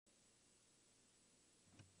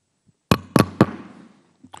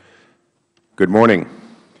Good morning.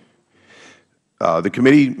 The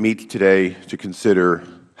committee meets today to consider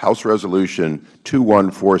House Resolution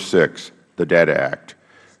 2146, the Data Act,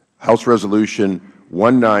 House Resolution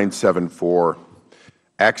 1974,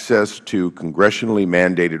 Access to Congressionally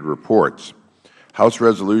Mandated Reports, House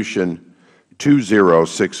Resolution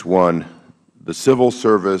 2061, the Civil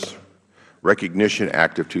Service Recognition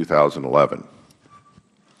Act of 2011.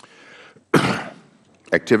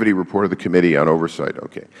 Activity report of the Committee on Oversight.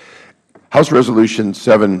 Okay. House Resolution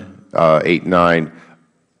 789.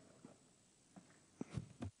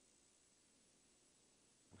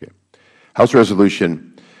 Okay. House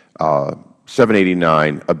Resolution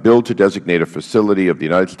 789, a bill to designate a facility of the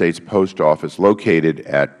United States Post Office located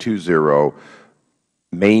at 20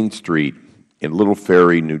 Main Street in Little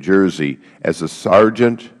Ferry, New Jersey, as the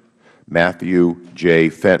Sergeant Matthew J.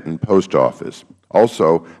 Fenton Post Office.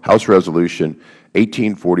 Also, House Resolution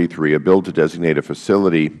 1843, a bill to designate a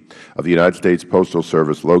facility of the United States Postal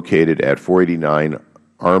Service located at 489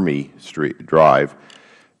 Army Street Drive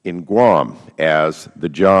in Guam as the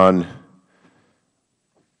John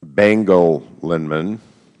Bangalman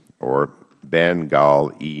or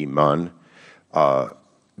Bangal E. Mun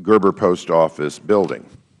Gerber Post Office building.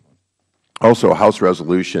 Also, House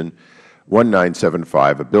Resolution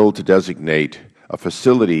 1975, a bill to designate a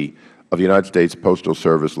facility of the United States Postal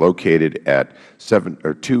Service located at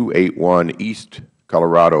 281 East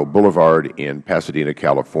Colorado Boulevard in Pasadena,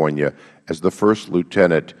 California, as the First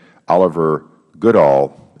Lieutenant Oliver Goodall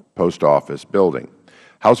Post Office building.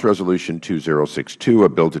 House Resolution 2062, a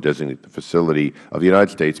bill to designate the facility of the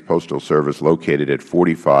United States Postal Service located at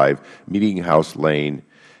 45 Meeting House Lane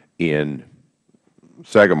in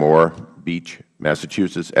Sagamore Beach,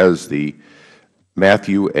 Massachusetts, as the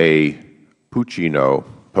Matthew A. Puccino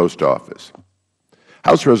Post Office.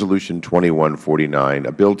 House Resolution 2149,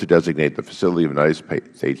 a bill to designate the facility of the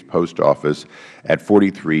United States Post Office at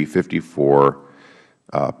 4354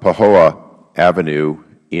 Pahoa Avenue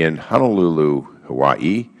in Honolulu,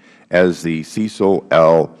 Hawaii, as the Cecil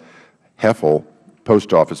L. Heffel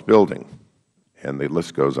Post Office building. And the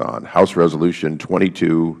list goes on. House Resolution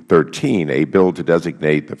 2213, a bill to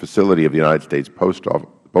designate the facility of the United States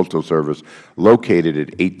Postal Service located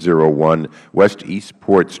at 801 West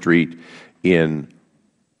Eastport Street in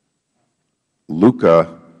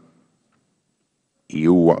Luka,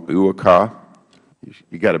 Uwaka.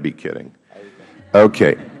 You got to be kidding.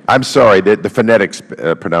 Okay. I'm sorry, the phonetics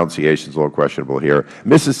pronunciation is a little questionable here.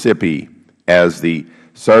 Mississippi as the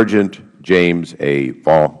Sergeant James A.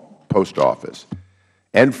 Vaughn Post Office.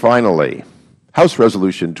 And finally, House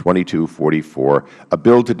Resolution 2244, a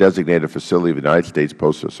bill to designate a facility of the United States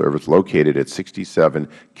Postal Service located at 67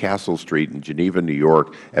 Castle Street in Geneva, New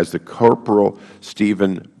York, as the Corporal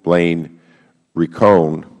Stephen Blaine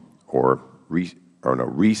Ricone,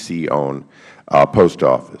 Ricone Post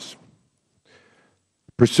Office.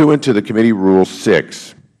 Pursuant to the Committee Rule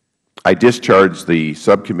 6, I discharge the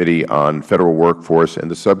Subcommittee on Federal Workforce and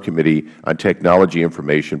the Subcommittee on Technology,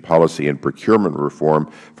 Information Policy, and Procurement Reform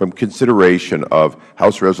from consideration of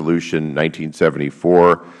House Resolution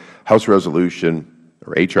 1974, House Resolution,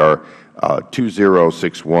 or H.R.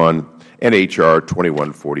 2061, and H.R.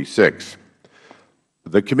 2146.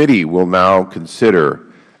 The Committee will now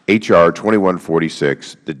consider H.R.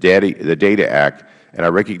 2146, the Data Act, and I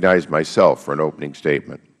recognize myself for an opening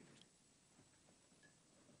statement.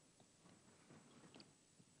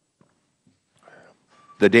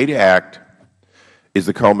 The Data Act is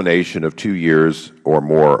the culmination of 2 years or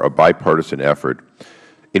more of bipartisan effort.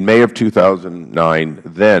 In May of 2009,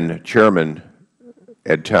 then Chairman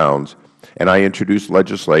Ed Towns and I introduced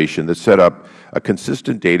legislation that set up a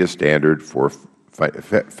consistent data standard for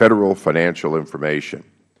Federal financial information.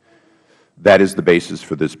 That is the basis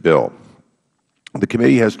for this bill. The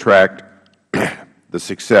Committee has tracked the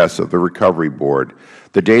success of the Recovery Board.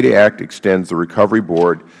 The Data Act extends the Recovery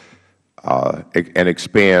Board and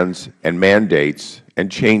expands and mandates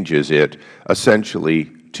and changes it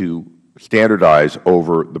essentially to standardize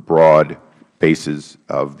over the broad basis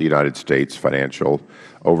of the United States financial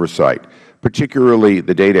oversight. Particularly,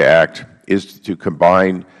 the Data Act is to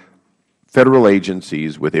combine Federal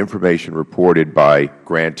agencies with information reported by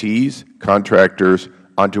grantees, contractors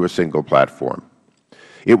onto a single platform.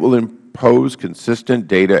 It will impose consistent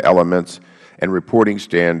data elements and reporting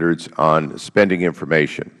standards on spending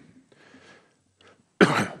information,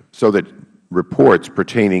 so that reports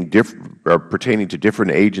pertaining to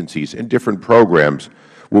different agencies and different programs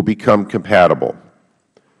will become compatible.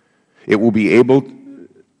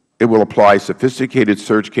 It will apply sophisticated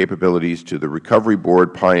search capabilities to the Recovery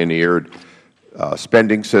Board pioneered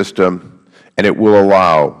spending system, and it will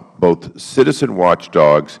allow both citizen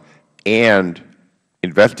watchdogs and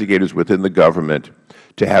investigators within the government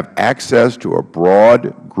to have access to a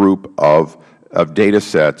broad group of data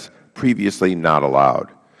sets previously not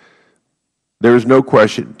allowed. There is no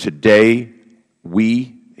question today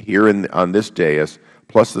we here on this dais,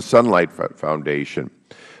 plus the Sunlight Foundation,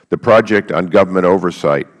 the Project on Government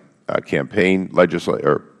Oversight companion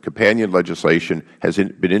legislation has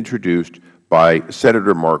been introduced by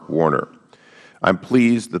Senator Mark Warner. I am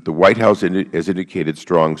pleased that the White House has indicated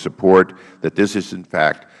strong support that this is in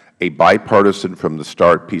fact a bipartisan from the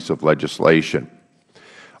start piece of legislation.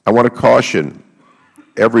 I want to caution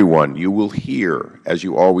everyone, you will hear, as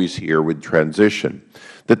you always hear with transition,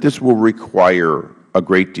 that this will require a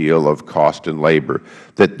great deal of cost and labor,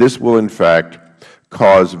 that this will in fact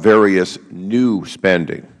cause various new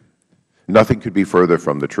spending. Nothing could be further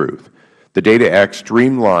from the truth. The Data Act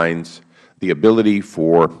streamlines the ability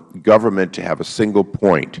for government to have a single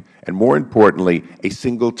point, and more importantly, a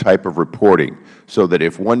single type of reporting, so that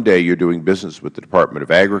if one day you are doing business with the Department of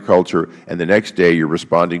Agriculture and the next day you are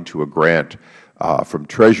responding to a grant from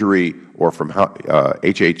Treasury or from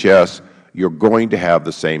HHS, you are going to have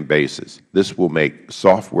the same basis. This will make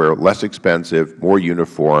software less expensive, more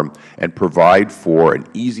uniform, and provide for an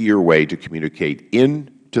easier way to communicate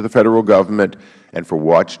into the Federal Government and for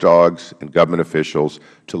watchdogs and government officials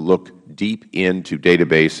to look deep into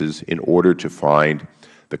databases in order to find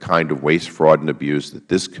the kind of waste, fraud, and abuse that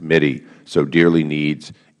this committee so dearly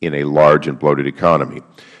needs in a large and bloated economy,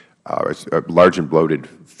 a large and bloated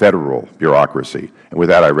Federal bureaucracy. And with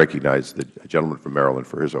that, I recognize the gentleman from Maryland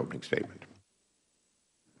for his opening statement.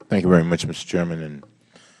 Thank you very much, Mr. Chairman.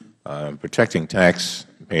 And protecting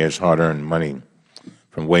taxpayers' hard-earned money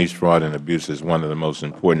from waste, fraud, and abuse is one of the most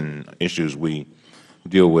important issues we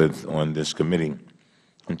deal with on this committee.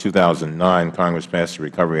 In 2009, Congress passed the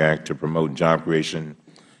Recovery Act to promote job creation,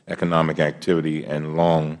 economic activity, and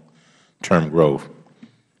long-term growth.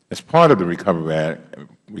 As part of the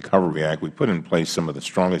Recovery Act, we put in place some of the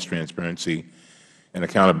strongest transparency and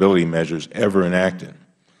accountability measures ever enacted.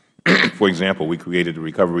 For example, we created the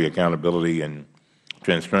Recovery Accountability and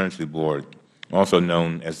Transparency Board, also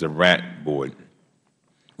known as the RAT Board,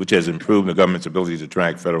 which has improved the government's ability to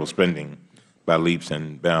track Federal spending by leaps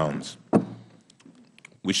and bounds.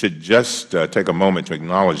 We should just take a moment to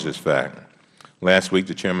acknowledge this fact. Last week,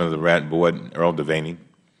 the Chairman of the RAT Board, Earl Devaney,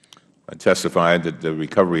 testified that the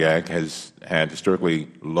Recovery Act has had historically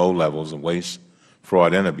low levels of waste,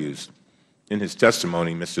 fraud, and abuse. In his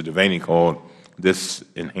testimony, Mr. Devaney called this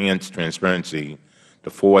enhanced transparency the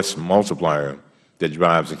force multiplier that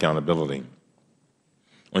drives accountability.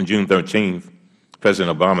 On June 13th,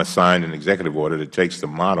 President Obama signed an executive order that takes the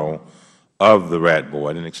model of the RAT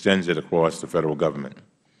Board and extends it across the Federal Government.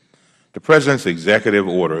 The President's executive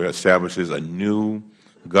order establishes a new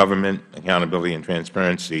Government Accountability and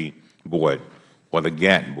Transparency Board, or the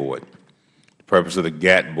GAT Board. The purpose of the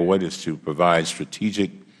GAT Board is to provide strategic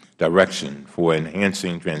direction for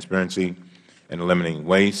enhancing transparency and eliminating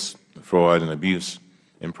waste, fraud, and abuse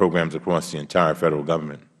in programs across the entire Federal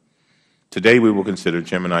Government. Today we will consider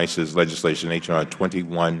Chairman Issa's legislation, H.R.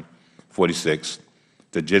 2146,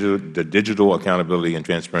 the Digital Accountability and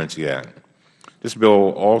Transparency Act. This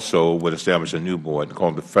bill also would establish a new board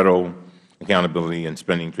called the Federal Accountability and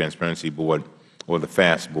Spending Transparency Board, or the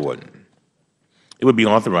FAST Board. It would be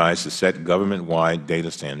authorized to set government-wide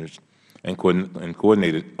data standards and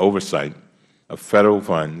coordinated oversight of Federal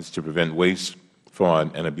funds to prevent waste,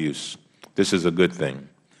 fraud, and abuse. This is a good thing.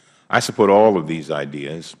 I support all of these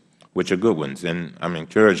ideas, which are good ones, and I am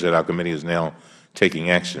encouraged that our committee is now taking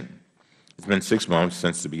action. It has been 6 months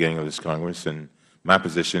since the beginning of this Congress, and my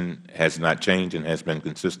position has not changed and has been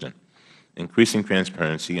consistent. Increasing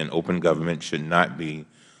transparency and open government should not be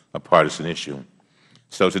a partisan issue.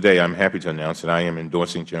 So today I am happy to announce that I am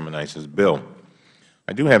endorsing Chairman Issa's bill.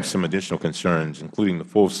 I do have some additional concerns, including the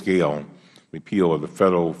full-scale repeal of the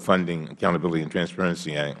Federal Funding Accountability and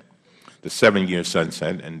Transparency Act, the 7-year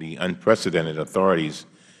sunset, and the unprecedented authorities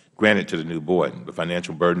granted to the new board, the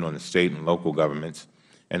financial burden on the State and local governments,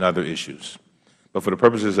 and other issues. But for the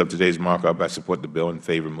purposes of today's markup, I support the bill and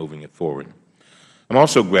favor moving it forward. I am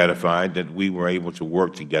also gratified that we were able to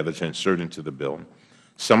work together to insert into the bill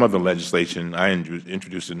some of the legislation I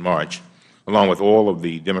introduced in March, along with all of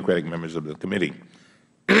the Democratic members of the committee.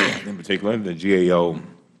 In particular, the GAO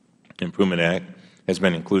Improvement Act has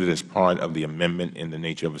been included as part of the amendment in the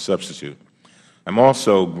nature of a substitute. I am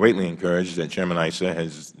also greatly encouraged that Chairman Issa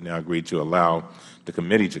has now agreed to allow the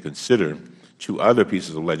committee to consider 2 other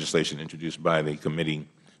pieces of legislation introduced by the committee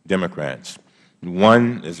Democrats.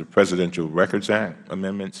 One is the Presidential Records Act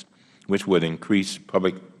amendments, which would increase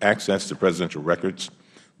public access to presidential records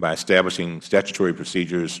by establishing statutory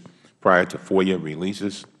procedures prior to FOIA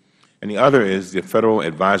releases, and the other is the Federal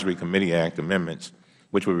Advisory Committee Act amendments,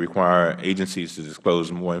 which would require agencies to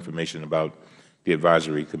disclose more information about the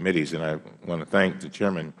advisory committees. And I want to thank the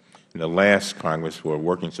Chairman in the last Congress for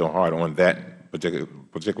working so hard on that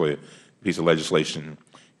particular piece of legislation,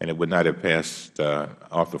 and it would not have passed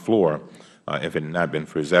off the floor if it had not been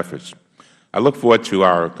for his efforts. I look forward to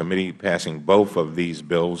our committee passing both of these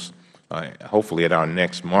bills, hopefully at our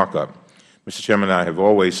next markup. Mr. Chairman, I have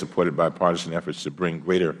always supported bipartisan efforts to bring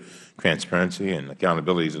greater transparency and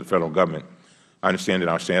accountability to the Federal Government. I understand that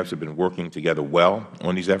our staffs have been working together well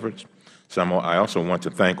on these efforts, so I also want to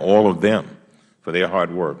thank all of them for their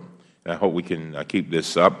hard work. And I hope we can keep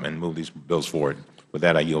this up and move these bills forward. With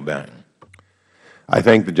that, I yield back. I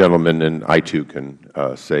thank the gentleman, and I too can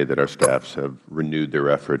say that our staffs have renewed their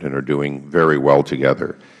effort and are doing very well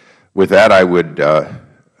together. With that, I would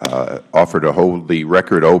offer to hold the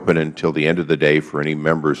record open until the end of the day for any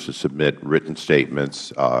members to submit written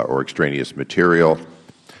statements or extraneous material.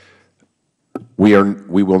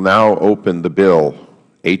 We will now open the bill,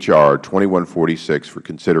 H.R. 2146, for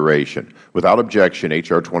consideration. Without objection,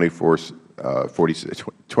 H.R.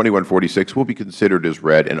 2146 will be considered as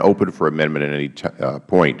read and open for amendment at any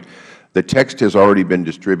point. The text has already been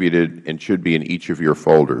distributed and should be in each of your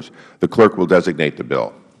folders. The clerk will designate the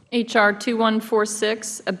bill. H.R.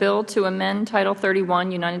 2146, a bill to amend Title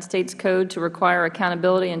 31 United States Code to require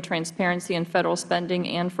accountability and transparency in Federal spending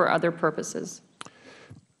and for other purposes.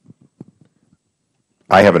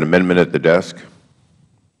 I have an amendment at the desk.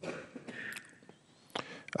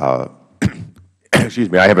 Excuse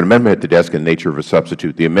me. I have an amendment at the desk in the nature of a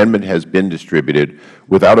substitute. The amendment has been distributed.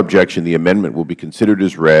 Without objection, the amendment will be considered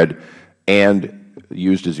as read and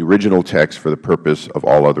used as the original text for the purpose of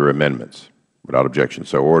all other amendments. Without objection,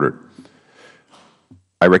 so ordered.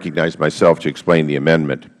 I recognize myself to explain the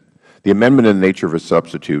amendment. The amendment in the nature of a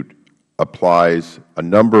substitute applies a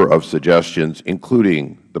number of suggestions,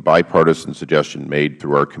 including the bipartisan suggestion made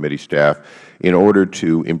through our committee staff, in order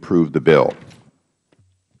to improve the bill.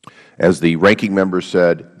 As the ranking member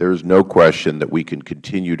said, there is no question that we can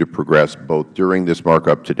continue to progress both during this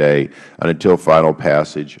markup today and until final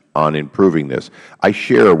passage on improving this. I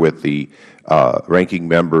share with the ranking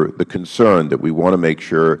member the concern that we want to make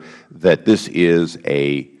sure that this is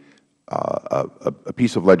a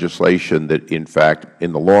piece of legislation that, in fact,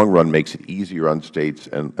 in the long run makes it easier on States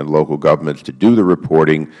and local governments to do the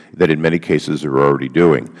reporting that in many cases they're already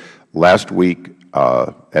doing. Last week,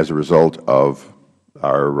 as a result of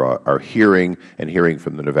our hearing and hearing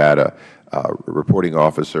from the Nevada reporting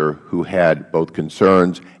officer who had both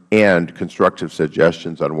concerns and constructive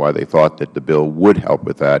suggestions on why they thought that the bill would help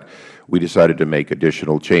with that, we decided to make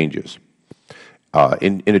additional changes.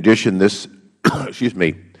 In addition, this excuse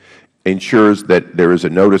me, ensures that there is a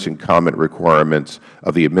notice and comment requirements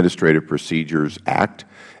of the Administrative Procedures Act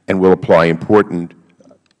and will apply important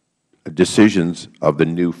decisions of the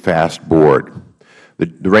new FAST Board.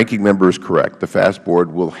 The ranking member is correct. The FAST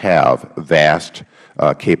Board will have vast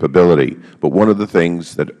capability, but one of the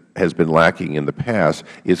things that has been lacking in the past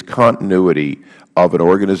is continuity of an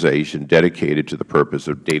organization dedicated to the purpose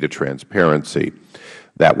of data transparency.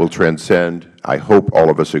 That will transcend, I hope all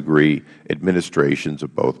of us agree, administrations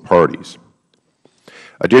of both parties.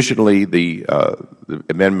 Additionally, the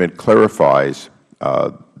amendment clarifies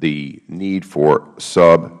the need for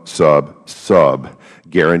sub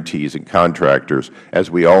guarantees and contractors.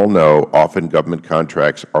 As we all know, often government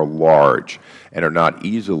contracts are large and are not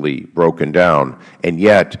easily broken down, and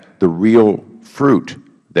yet the real fruit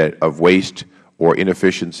of waste or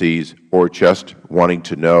inefficiencies or just wanting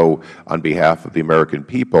to know on behalf of the American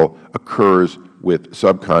people occurs with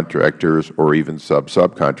subcontractors or even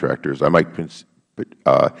subcontractors. I might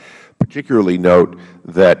particularly note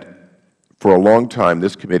that for a long time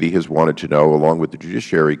this committee has wanted to know, along with the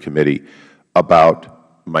Judiciary Committee,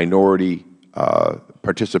 about minority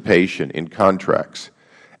participation in contracts.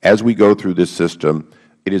 As we go through this system,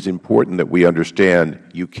 it is important that we understand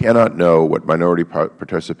you cannot know what minority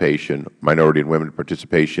participation, minority and women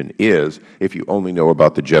participation is if you only know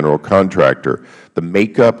about the general contractor. The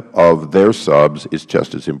makeup of their subs is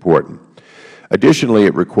just as important. Additionally,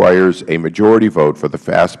 it requires a majority vote for the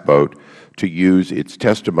FAST vote to use its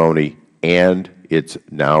testimony and its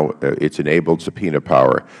enabled subpoena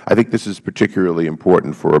power. I think this is particularly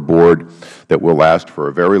important for a board that will last for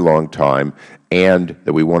a very long time and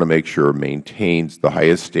that we want to make sure maintains the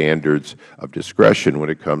highest standards of discretion when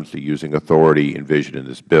it comes to using authority envisioned in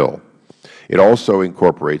this bill. It also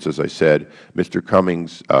incorporates, as I said, Mr.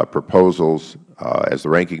 Cummings' proposals as the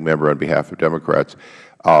ranking member on behalf of Democrats,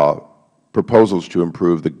 proposals to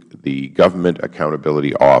improve the Government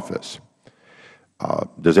Accountability Office.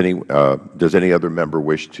 Does any other member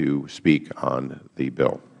wish to speak on the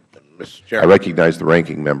bill? Mr. I Chairman. recognize the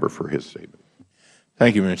ranking member for his statement.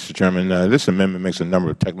 Thank you, Mr. Chairman. This amendment makes a number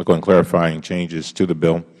of technical and clarifying changes to the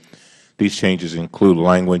bill. These changes include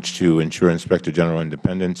language to ensure Inspector General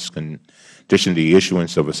independence, condition the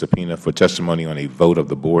issuance of a subpoena for testimony on a vote of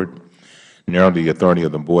the Board, narrow the authority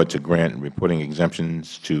of the Board to grant reporting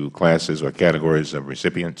exemptions to classes or categories of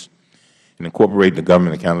recipients, and incorporate the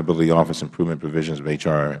Government Accountability Office improvement provisions of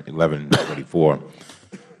H.R. 1144.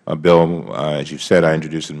 A bill, as you said, I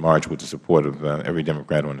introduced in March with the support of every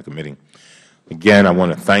Democrat on the committee. Again, I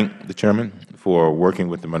want to thank the Chairman for working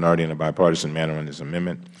with the minority in a bipartisan manner on this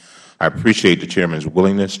amendment. I appreciate the Chairman's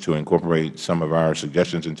willingness to incorporate some of our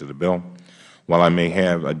suggestions into the bill. While I may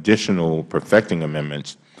have additional perfecting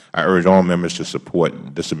amendments, I urge all members to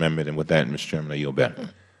support this amendment. And with that, Mr. Chairman, I yield back.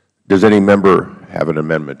 Does any member have an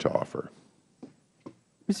amendment to offer?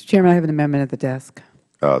 Mr. Chairman, I have an amendment at the desk.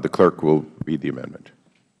 The clerk will read the amendment.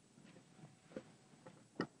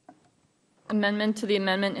 Amendment to the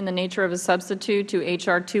amendment in the nature of a substitute to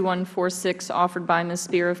H.R. 2146 offered by Ms.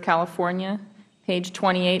 Spear of California. Page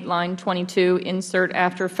 28, line 22, insert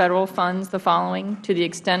after Federal funds the following: to the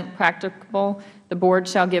extent practicable, the Board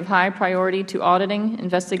shall give high priority to auditing,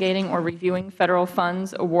 investigating, or reviewing Federal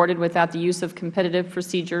funds awarded without the use of competitive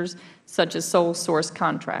procedures such as sole source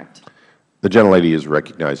contract. The gentlelady is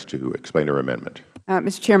recognized to explain her amendment.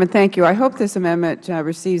 Mr. Chairman, thank you. I hope this amendment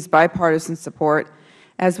receives bipartisan support.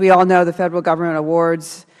 As we all know, the Federal Government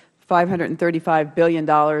awards $535 billion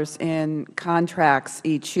in contracts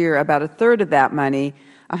each year. About a third of that money,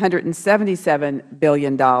 $177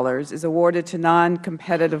 billion, is awarded to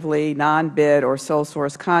non-competitively, non-bid, or sole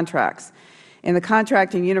source contracts. In the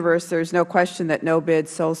contracting universe, there is no question that no-bid,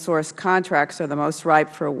 sole source contracts are the most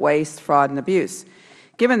ripe for waste, fraud, and abuse.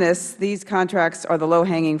 Given this, these contracts are the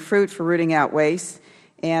low-hanging fruit for rooting out waste,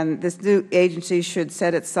 and this new agency should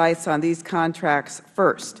set its sights on these contracts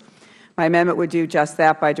first. My amendment would do just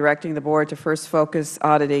that by directing the Board to first focus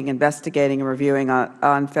auditing, investigating, and reviewing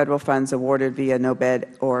on Federal funds awarded via no-bid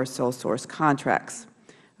or sole source contracts.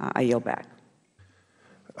 I yield back.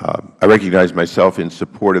 I recognize myself in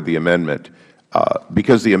support of the amendment.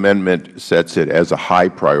 Because the amendment sets it as a high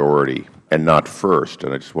priority and not first,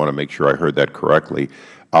 and I just want to make sure I heard that correctly,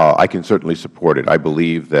 I can certainly support it. I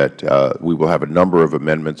believe that we will have a number of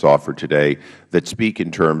amendments offered today that speak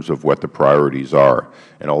in terms of what the priorities are.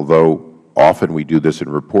 And although often we do this in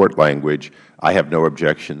report language, I have no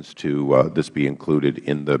objections to this be included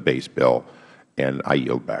in the base bill, and I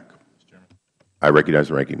yield back. I recognize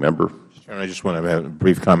the ranking member. Mr. Chairman, I just want to have a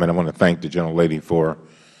brief comment. I want to thank the gentlelady for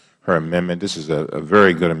her amendment. This is a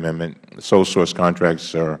very good amendment. Sole source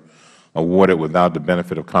contracts are awarded without the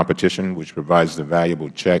benefit of competition, which provides the valuable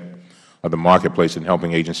check of the marketplace in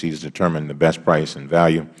helping agencies determine the best price and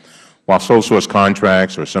value. While sole source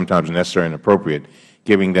contracts are sometimes necessary and appropriate,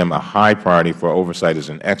 giving them a high priority for oversight is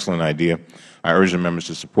an excellent idea. I urge the members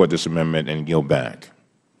to support this amendment and yield back.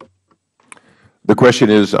 The question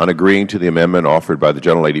is on agreeing to the amendment offered by the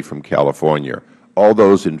gentlelady from California. All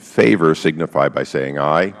those in favor signify by saying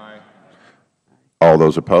aye. Aye. All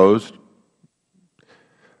those opposed?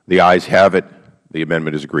 The ayes have it. The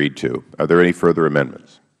amendment is agreed to. Are there any further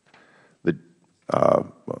amendments?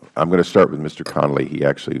 I'm going to start with Mr. Connolly. He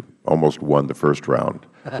actually almost won the first round.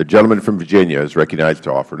 The gentleman from Virginia is recognized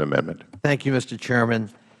to offer an amendment. Thank you, Mr. Chairman.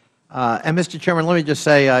 And, Mr. Chairman, let me just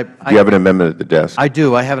say do you have an amendment at the desk? I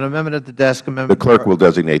do. I have an amendment at the desk. The clerk will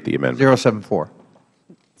designate the amendment. 074.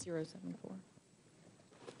 074.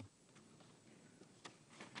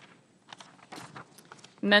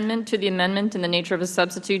 Amendment to the amendment in the nature of a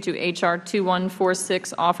substitute to H.R.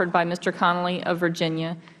 2146 offered by Mr. Connolly of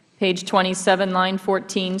Virginia. Page 27, line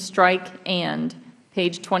 14, strike "and."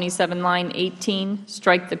 Page 27, line 18,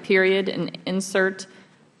 strike the period and insert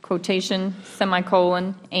quotation,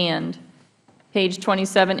 semicolon, "and." Page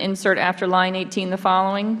 27, insert after line 18 the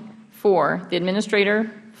following: for the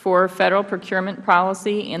Administrator for Federal Procurement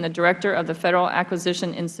Policy and the Director of the Federal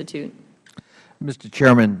Acquisition Institute. Mr.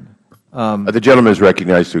 Chairman. The gentleman is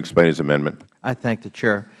recognized to explain his amendment. I thank the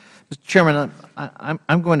Chair. Mr. Chairman,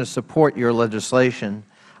 I'm going to support your legislation.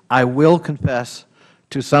 I will confess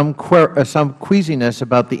to some queasiness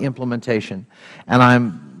about the implementation, and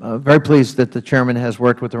I'm very pleased that the Chairman has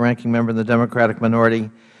worked with the ranking member in the Democratic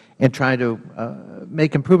minority in trying to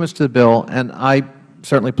make improvements to the bill, and I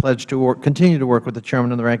certainly pledge to continue to work with the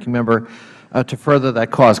Chairman and the ranking member to further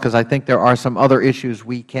that cause, because I think there are some other issues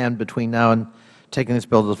we can, between now and taking this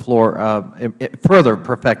bill to the floor, further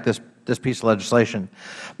perfect this piece of legislation.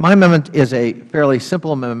 My amendment is a fairly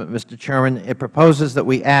simple amendment, Mr. Chairman. It proposes that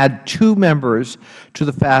we add 2 members to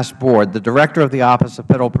the FAST Board, the Director of the Office of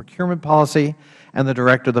Federal Procurement Policy and the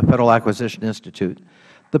Director of the Federal Acquisition Institute.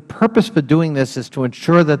 The purpose for doing this is to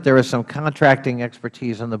ensure that there is some contracting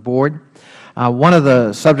expertise on the Board. One of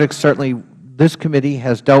the subjects certainly this committee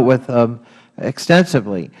has dealt with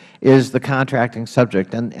extensively is the contracting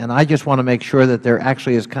subject. And I just want to make sure that there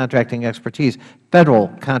actually is contracting expertise, Federal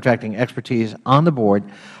contracting expertise on the Board,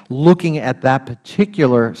 looking at that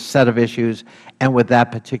particular set of issues and with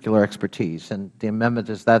that particular expertise. And the amendment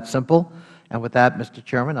is that simple. And with that, Mr.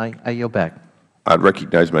 Chairman, I yield back. I would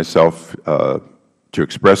recognize myself to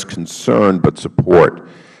express concern but support.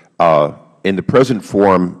 In the present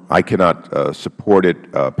form, I cannot support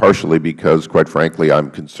it partially because, quite frankly, I am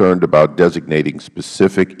concerned about designating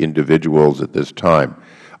specific individuals at this time.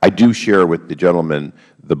 I do share with the gentleman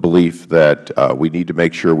the belief that we need to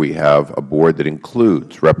make sure we have a Board that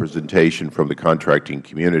includes representation from the contracting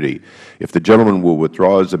community. If the gentleman will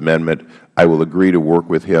withdraw his amendment, I will agree to work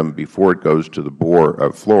with him before it goes to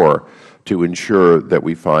the floor to ensure that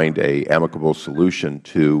we find an amicable solution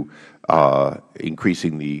to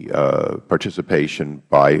increasing the participation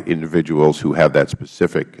by individuals who have that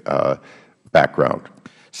specific background.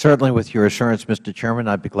 Certainly, with your assurance, Mr. Chairman,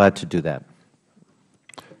 I would be glad to do that.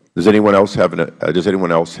 Does anyone else have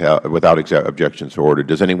without objections to order,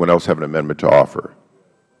 does anyone else have an amendment to offer?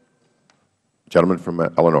 Gentleman from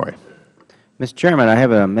Illinois. Mr. Chairman, I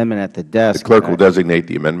have an amendment at the desk. The clerk will designate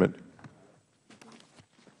the amendment.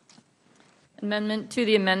 Amendment to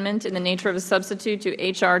the amendment in the nature of a substitute to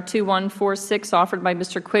H.R. 2146 offered by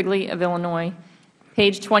Mr. Quigley of Illinois.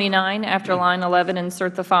 Page 29, after line 11,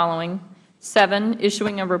 insert the following. 7,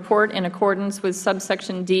 issuing a report in accordance with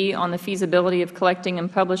subsection D on the feasibility of collecting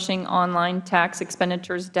and publishing online tax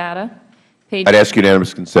expenditures data. Page I'd ask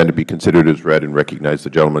unanimous consent to be considered as read and recognize the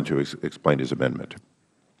gentleman to explain his amendment.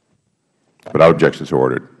 Without objections, so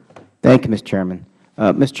ordered. Thank you, Mr. Chairman.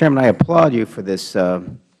 Mr. Chairman, I applaud you for this,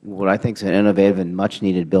 what I think is an innovative and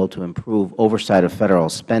much-needed bill to improve oversight of Federal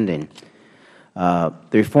spending. The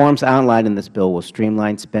reforms outlined in this bill will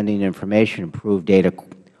streamline spending information, improve data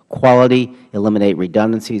quality, eliminate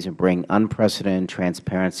redundancies, and bring unprecedented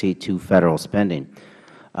transparency to Federal spending.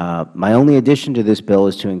 My only addition to this bill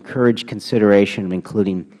is to encourage consideration of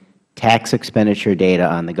including tax expenditure data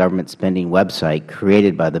on the government spending website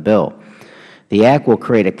created by the bill. The Act will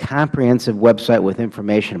create a comprehensive website with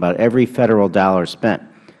information about every Federal dollar spent.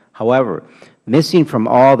 However, missing from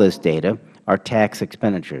all this data are tax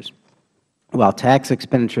expenditures. While tax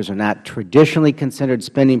expenditures are not traditionally considered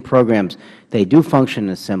spending programs, they do function in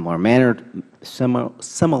a similar manner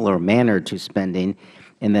to spending,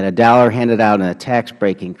 in that a dollar handed out in a tax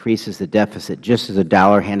break increases the deficit just as a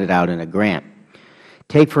dollar handed out in a grant.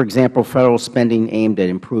 Take, for example, Federal spending aimed at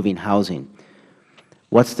improving housing.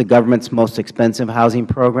 What's the government's most expensive housing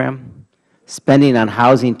program? Spending on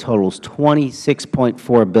housing totals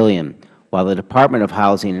 $26.4 billion, while the Department of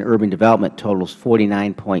Housing and Urban Development totals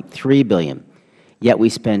 $49.3 billion. Yet we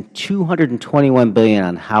spend $221 billion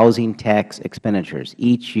on housing tax expenditures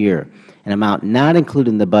each year, an amount not included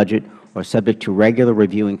in the budget or subject to regular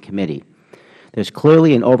review in committee. There is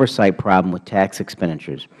clearly an oversight problem with tax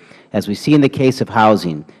expenditures. As we see in the case of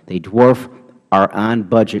housing, they dwarf our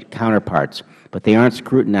on-budget counterparts, but they aren't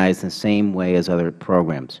scrutinized in the same way as other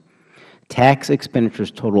programs. Tax expenditures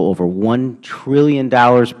total over $1 trillion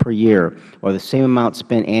per year, or the same amount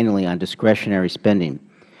spent annually on discretionary spending.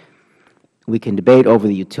 We can debate over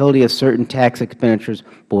the utility of certain tax expenditures,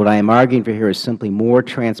 but what I am arguing for here is simply more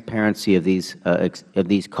transparency of these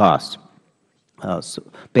costs. So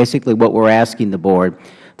basically, what we are asking the Board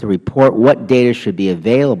to report what data should be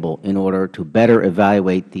available in order to better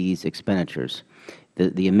evaluate these expenditures.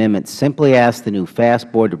 The amendment simply asks the new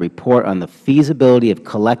FAST Board to report on the feasibility of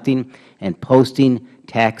collecting and posting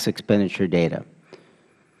tax expenditure data.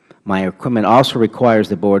 My amendment also requires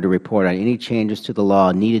the Board to report on any changes to the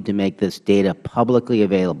law needed to make this data publicly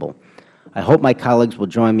available. I hope my colleagues will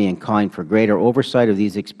join me in calling for greater oversight of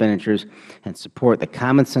these expenditures and support the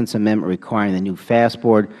common-sense amendment requiring the new FAST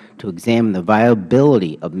Board to examine the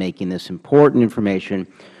viability of making this important information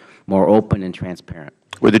more open and transparent.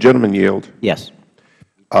 Would the gentleman yield? Yes.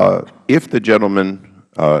 If the gentleman,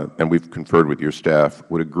 and we have conferred with your staff,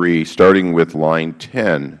 would agree, starting with line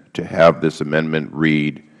 10, to have this amendment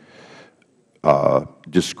read,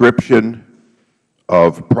 description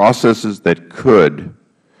of processes that could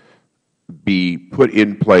be put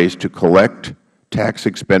in place to collect tax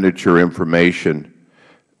expenditure information,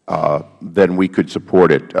 then we could support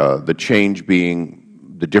it. The change being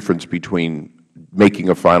the difference between making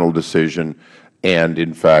a final decision and,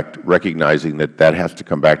 in fact, recognizing that that has to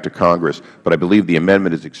come back to Congress. But I believe the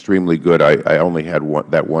amendment is extremely good. I only had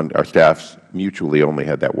our staffs mutually only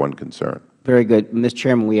had that one concern. Very good. Mr.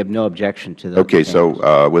 Chairman, we have no objection to the Okay,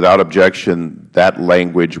 so without objection, that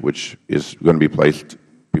language, which is going to be placed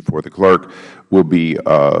before the clerk, will be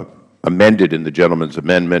amended in the gentleman's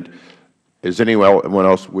amendment. Does anyone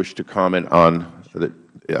else wish to comment on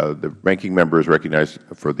the ranking member is recognized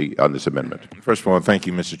on this amendment? First of all, thank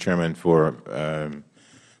you, Mr. Chairman, for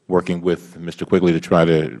working with Mr. Quigley to try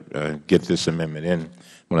to get this amendment in.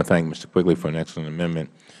 I want to thank Mr. Quigley for an excellent amendment.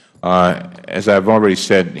 As I have already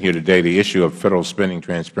said here today, the issue of Federal spending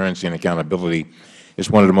transparency and accountability is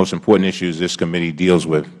one of the most important issues this committee deals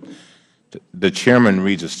with. The Chairman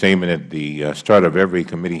reads a statement at the start of every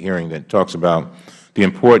committee hearing that talks about the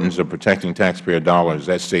importance of protecting taxpayer dollars.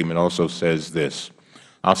 That statement also says this: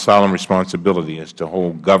 our solemn responsibility is to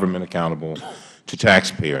hold government accountable to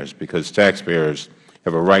taxpayers, because taxpayers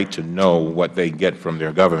have a right to know what they get from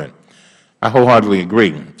their government. I wholeheartedly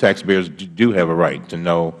agree. Taxpayers do have a right to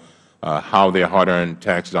know how their hard-earned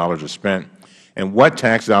tax dollars are spent and what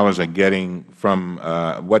tax dollars are getting from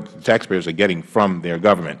what taxpayers are getting from their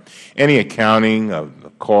government. Any accounting of the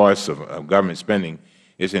costs of government spending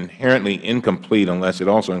is inherently incomplete unless it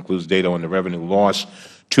also includes data on the revenue loss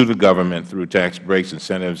to the government through tax breaks,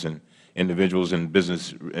 incentives, and individuals and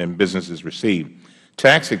businesses receive.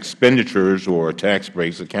 Tax expenditures or tax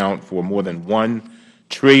breaks account for more than $1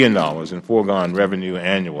 trillion in foregone revenue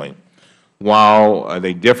annually. While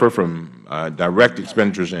they differ from direct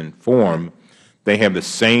expenditures in form, they have the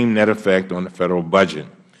same net effect on the Federal budget.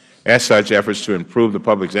 As such, efforts to improve the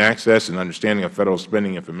public's access and understanding of Federal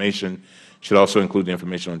spending information should also include the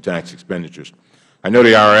information on tax expenditures. I know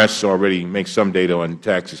the IRS already makes some data on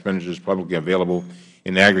tax expenditures publicly available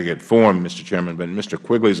in aggregate form, Mr. Chairman, but Mr.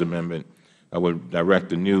 Quigley's amendment would direct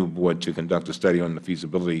the new board to conduct a study on the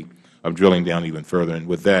feasibility of drilling down even further. And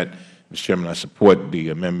with that, Mr. Chairman, I support the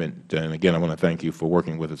amendment. And again, I want to thank you for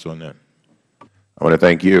working with us on that. I want to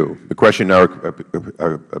thank you. The question now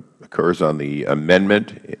occurs on the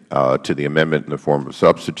amendment to the amendment in the form of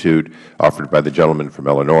substitute offered by the gentleman from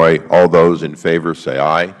Illinois. All those in favor say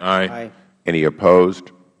aye. Aye. Aye. Any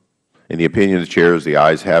opposed? In the opinion of the chairs, the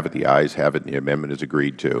ayes have it. The ayes have it, and the amendment is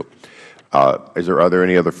agreed to. Are there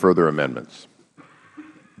any other further amendments?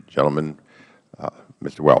 Gentleman,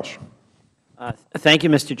 Mr. Welch. Thank you,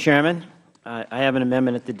 Mr. Chairman. I have an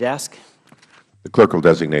amendment at the desk. The clerk will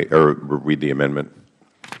designate or read the amendment.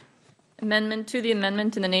 Amendment to the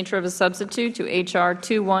amendment in the nature of a substitute to H.R.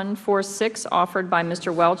 2146, offered by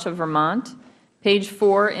Mr. Welch of Vermont. Page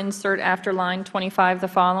 4, insert after line 25 the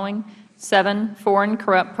following: 7, Foreign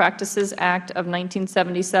Corrupt Practices Act of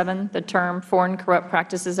 1977, the term Foreign Corrupt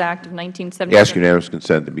Practices Act of 1977. I ask unanimous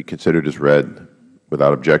consent to be considered as read.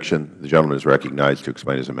 Without objection, the gentleman is recognized to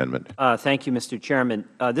explain his amendment. Thank you, Mr. Chairman.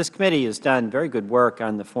 This committee has done very good work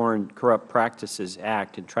on the Foreign Corrupt Practices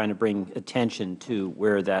Act and trying to bring attention to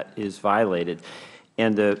where that is violated.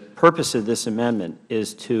 And the purpose of this amendment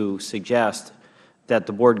is to suggest that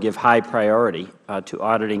the Board give high priority to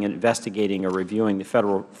auditing and investigating or reviewing the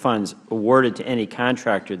Federal funds awarded to any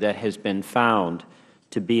contractor that has been found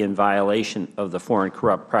to be in violation of the Foreign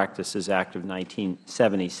Corrupt Practices Act of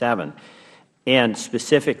 1977, and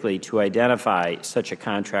specifically to identify such a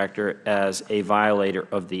contractor as a violator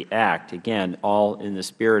of the Act, again, all in the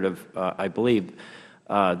spirit of, I believe,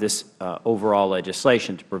 this overall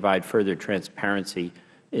legislation to provide further transparency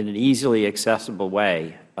in an easily accessible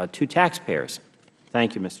way to taxpayers.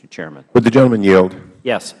 Thank you, Mr. Chairman. Would the gentleman yield?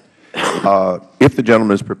 Yes. If the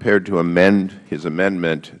gentleman is prepared to amend his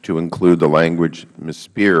amendment to include the language Ms.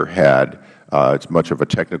 Spear had, it's much of a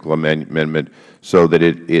technical amendment, so that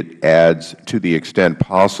it adds, to the extent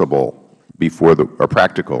possible, before the or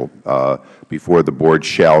practical, before the Board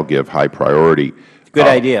shall give high priority. Good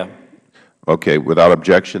idea. Okay. Without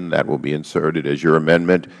objection, that will be inserted as your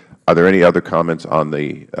amendment. Are there any other comments on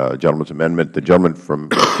the gentleman's amendment? The gentleman from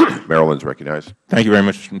Maryland is recognized. Thank you very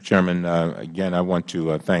much, Mr. Chairman. Again, I want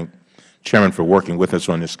to thank the Chairman for working with us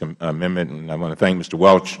on this amendment, and I want to thank Mr.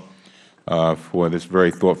 Welch for this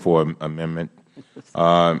very thoughtful amendment.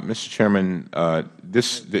 Mr. Chairman,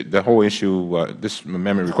 the whole issue, this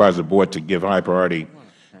amendment requires the Board to give high priority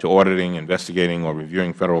to auditing, investigating, or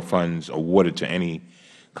reviewing Federal funds awarded to any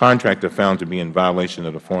contractor found to be in violation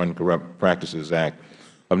of the Foreign Corrupt Practices Act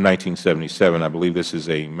of 1977. I believe this is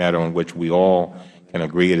a matter on which we all can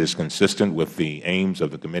agree it is consistent with the aims of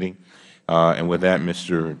the committee. And with that,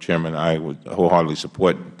 Mr. Chairman, I would wholeheartedly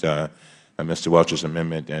support Mr. Welch's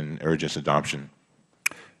amendment and urge its adoption.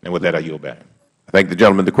 And with that, I yield back. Thank the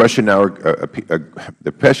gentleman. The question now,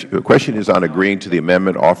 the question is on agreeing to the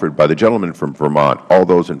amendment offered by the gentleman from Vermont. All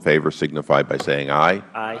those in favor signify by saying aye.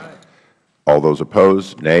 Aye. All those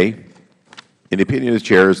opposed, nay. In the opinion of the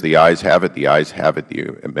Chair, the ayes have it. The ayes have it.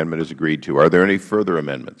 The amendment is agreed to. Are there any further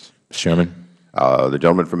amendments? Mr. Chairman. The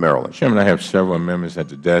gentleman from Maryland. Chairman, I have several amendments at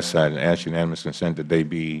the desk. I ask unanimous consent that they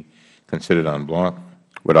be considered en bloc.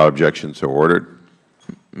 Without objection, so ordered.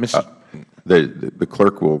 Mr. The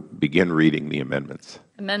clerk will begin reading the amendments.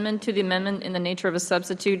 Amendment to the amendment in the nature of a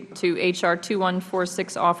substitute to H.R.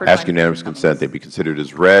 2146 offered by Ask unanimous consent they be considered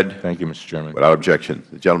as read. Thank you, Mr. Chairman. Without objection,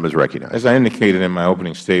 the gentleman is recognized. As I indicated in my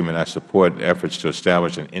opening statement, I support efforts to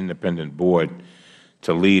establish an independent board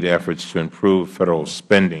to lead efforts to improve Federal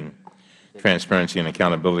spending, transparency, and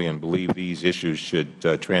accountability, and believe these issues should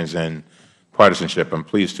transcend partisanship. I am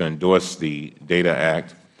pleased to endorse the DATA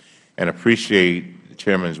Act and appreciate the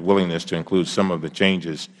Chairman's willingness to include some of the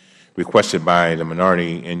changes requested by the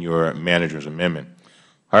minority in your manager's amendment.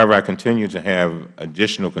 However, I continue to have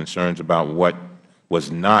additional concerns about what was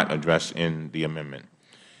not addressed in the amendment.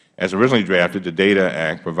 As originally drafted, the DATA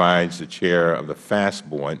Act provides the Chair of the FAST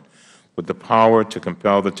Board with the power to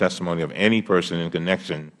compel the testimony of any person in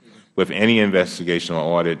connection with any investigation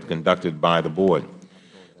or audit conducted by the Board.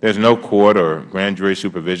 There is no court or grand jury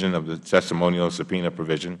supervision of the testimonial subpoena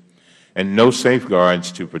provision, and no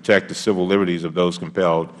safeguards to protect the civil liberties of those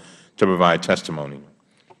compelled to provide testimony.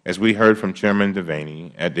 As we heard from Chairman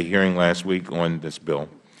Devaney at the hearing last week on this bill,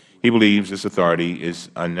 he believes this authority is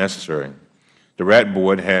unnecessary. The RAT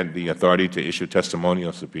Board had the authority to issue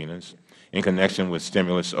testimonial subpoenas in connection with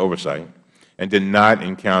stimulus oversight and did not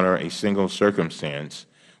encounter a single circumstance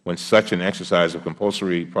when such an exercise of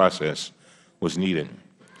compulsory process was needed.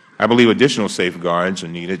 I believe additional safeguards are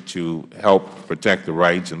needed to help protect the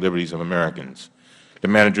rights and liberties of Americans. The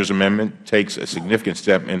manager's amendment takes a significant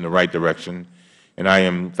step in the right direction, and I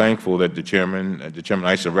am thankful that Chairman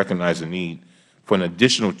Issa recognized the need for an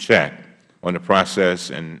additional check on the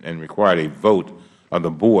process and required a vote of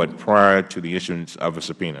the Board prior to the issuance of a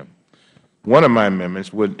subpoena. One of my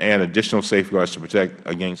amendments would add additional safeguards to protect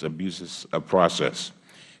against abuses of process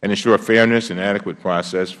and ensure fairness and adequate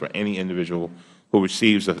process for any individual who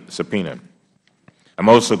receives a subpoena. I am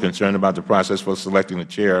also concerned about the process for selecting the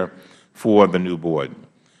Chair for the new Board.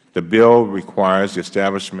 The bill requires the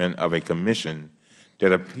establishment of a commission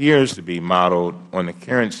that appears to be modeled on the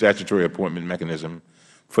current statutory appointment mechanism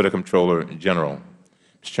for the Comptroller General.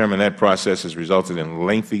 Mr. Chairman, that process has resulted in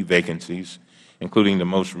lengthy vacancies, including the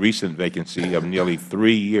most recent vacancy of nearly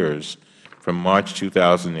 3 years from March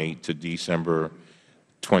 2008 to December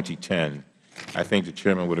 2010. I think the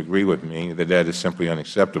Chairman would agree with me that that is simply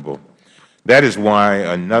unacceptable. That is why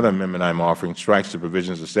another amendment I am offering strikes the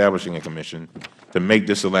provisions establishing a commission to make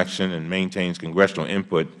this election and maintains congressional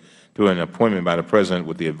input through an appointment by the President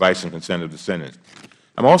with the advice and consent of the Senate.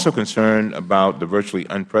 I am also concerned about the virtually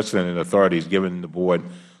unprecedented authorities given the Board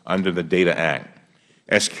under the DATA Act.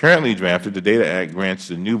 As currently drafted, the DATA Act grants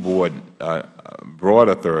the new Board broad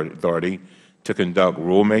authority to conduct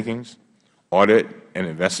rulemakings, audit and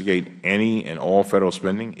investigate any and all Federal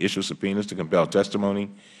spending, issue subpoenas to compel testimony,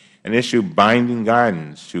 and issue binding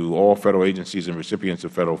guidance to all Federal agencies and recipients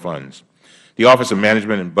of Federal funds. The Office of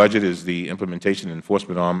Management and Budget is the implementation and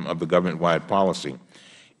enforcement arm of the government-wide policy.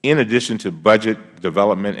 In addition to budget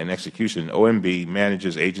development and execution, OMB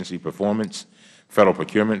manages agency performance, Federal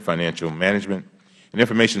procurement, financial management, and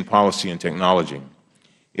information policy and technology.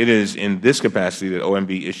 It is in this capacity that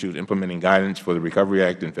OMB issued implementing guidance for the Recovery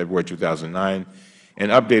Act in February 2009 and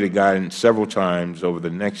updated guidance several times over the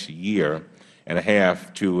next year and a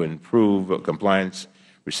half to improve compliance,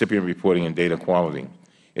 recipient reporting, and data quality.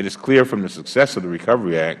 It is clear from the success of the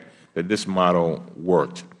Recovery Act that this model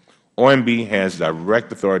worked. OMB has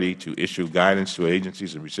direct authority to issue guidance to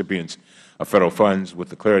agencies and recipients of Federal funds with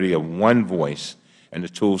the clarity of one voice and the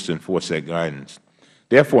tools to enforce that guidance.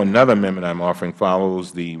 Therefore, another amendment I am offering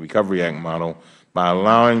follows the Recovery Act model by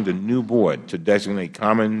allowing the new Board to designate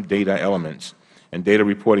common data elements and data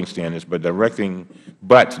reporting standards, but directing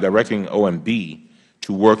OMB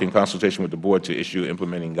to work in consultation with the Board to issue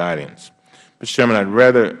implementing guidance. Mr. Chairman,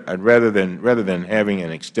 rather than having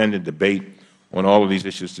an extended debate on all of these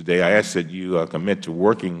issues today, I ask that you commit to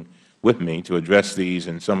working with me to address these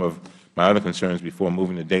and some of my other concerns before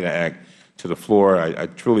moving the DATA Act to the floor. I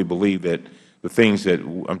truly believe that the things that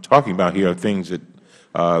I am talking about here are things that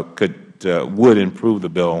would improve the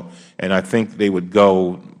bill, and I think they would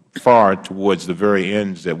go far towards the very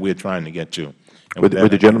ends that we are trying to get to. Would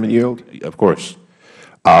the gentleman yield? Of course.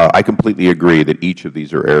 I completely agree that each of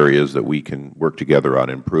these are areas that we can work together on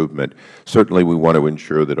improvement. Certainly, we want to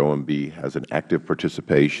ensure that OMB has an active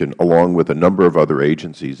participation, along with a number of other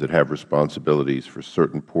agencies that have responsibilities for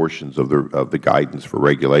certain portions of the guidance for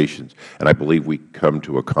regulations. And I believe we come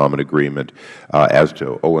to a common agreement as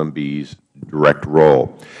to OMB's direct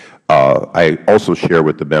role. I also share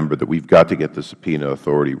with the member that we've got to get the subpoena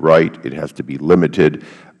authority right. It has to be limited.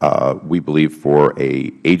 We believe for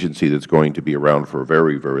an agency that's going to be around for a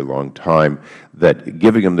very, very long time, that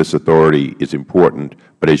giving them this authority is important.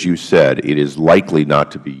 But as you said, it is likely not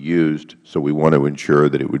to be used. So we want to ensure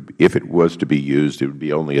that it would, if it was to be used, it would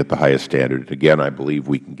be only at the highest standard. And again, I believe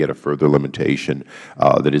we can get a further limitation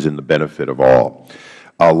that is in the benefit of all.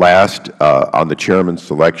 Last, on the chairman's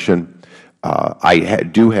selection, I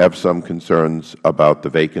do have some concerns about the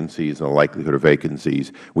vacancies and the likelihood of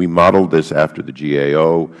vacancies. We modeled this after the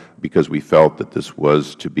GAO because we felt that this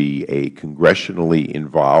was to be a congressionally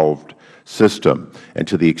involved system. And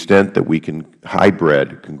to the extent that we can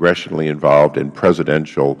hybrid congressionally involved and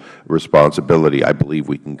presidential responsibility, I believe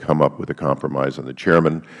we can come up with a compromise on the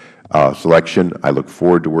chairman selection. I look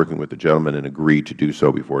forward to working with the gentleman and agree to do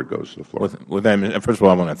so before it goes to the floor. With that, first of all,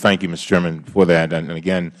 I want to thank you, Mr. Chairman, for that. And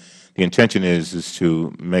again, the intention is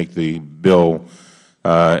to make the bill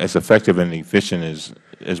as effective and efficient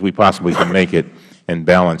as we possibly can make it, and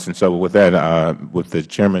balanced. And so with that, with the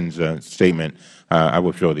Chairman's statement, I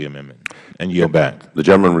withdraw the amendment and yield back. The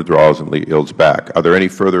gentleman withdraws and yields back. Are there any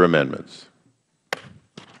further amendments?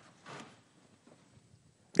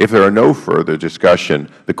 If there are no further discussion,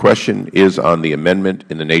 the question is on the amendment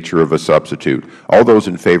in the nature of a substitute. All those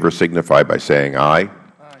in favor signify by saying aye.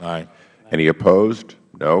 Aye. Any opposed?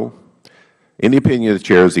 No. In the opinion of the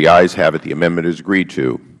Chair, as the ayes have it, the amendment is agreed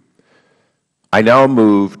to. I now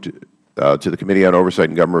move to the Committee on Oversight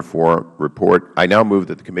and Government Reform report. I now move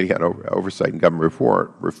that the Committee on Oversight and Government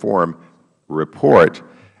Reform report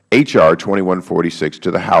H.R. 2146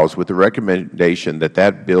 to the House with the recommendation that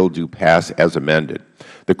that bill do pass as amended.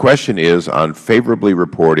 The question is on favorably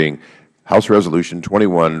reporting House Resolution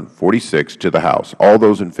 2146 to the House. All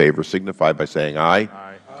those in favor signify by saying aye.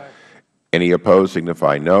 Aye. Any opposed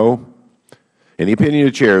signify no. In the opinion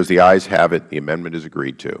of the Chair, as the ayes have it, the amendment is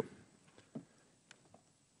agreed to.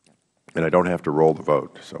 And I don't have to roll the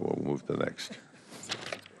vote, so we'll move to the next.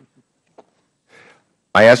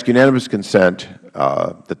 I ask unanimous consent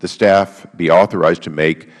that the staff be authorized to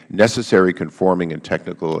make necessary conforming and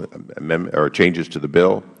technical changes to the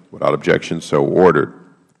bill. Without objection, so ordered.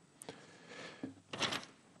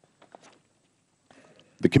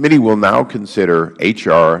 The committee will now consider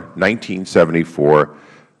H.R. 1974,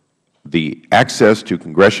 the Access to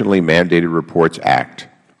Congressionally Mandated Reports Act.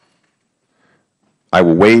 I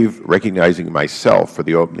will waive recognizing myself for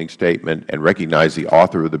the opening statement and recognize the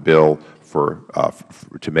author of the bill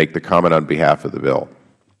to make the comment on behalf of the bill.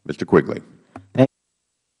 Mr. Quigley.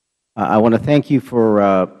 I want to thank you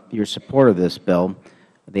for your support of this bill,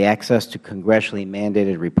 the Access to Congressionally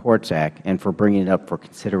Mandated Reports Act, and for bringing it up for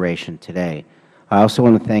consideration today. I also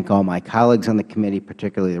want to thank all my colleagues on the committee,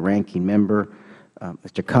 particularly the ranking member,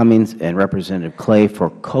 Mr. Cummings, and Representative Clay for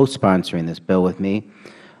co-sponsoring this bill with me.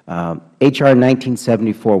 H.R.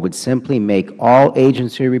 1974 would simply make all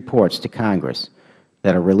agency reports to Congress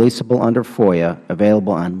that are releasable under FOIA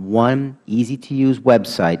available on one easy-to-use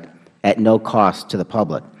website at no cost to the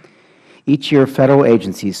public. Each year, Federal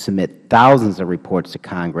agencies submit thousands of reports to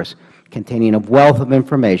Congress containing a wealth of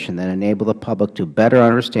information that enable the public to better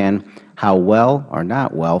understand how well or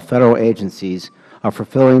not well Federal agencies are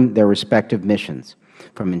fulfilling their respective missions,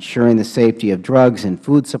 from ensuring the safety of drugs and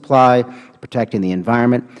food supply, to protecting the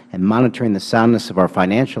environment, and monitoring the soundness of our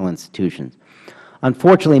financial institutions.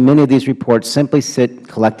 Unfortunately, many of these reports simply sit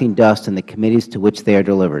collecting dust in the committees to which they are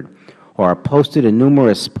delivered, or are posted in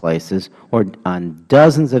numerous places or on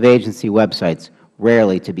dozens of agency websites,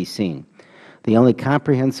 rarely to be seen. The only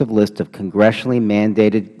comprehensive list of congressionally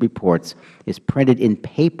mandated reports is printed in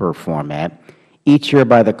paper format each year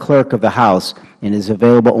by the Clerk of the House and is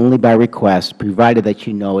available only by request, provided that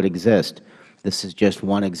you know it exists. This is just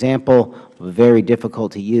one example of a very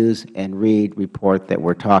difficult to use and read report that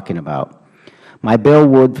we are talking about. My bill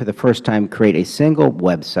would, for the first time, create a single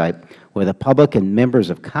website where the public and members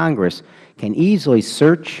of Congress can easily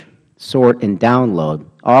search, sort, and download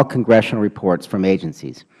all congressional reports from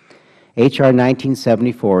agencies. H.R.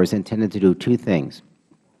 1974 is intended to do two things.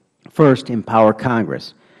 First, empower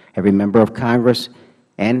Congress. Every member of Congress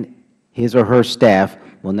and his or her staff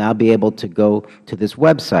will now be able to go to this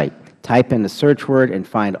website, type in the search word, and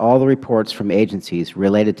find all the reports from agencies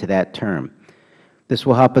related to that term. This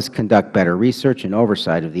will help us conduct better research and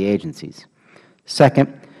oversight of the agencies.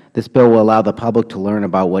 Second, This bill will allow the public to learn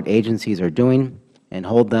about what agencies are doing and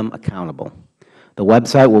hold them accountable. The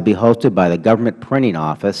website will be hosted by the Government Printing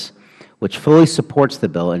Office, which fully supports the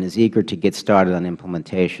bill and is eager to get started on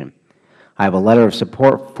implementation. I have a letter of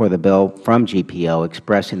support for the bill from GPO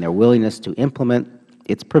expressing their willingness to implement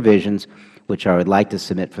its provisions, which I would like to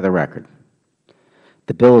submit for the record.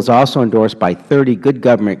 The bill is also endorsed by 30 good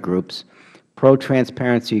government groups,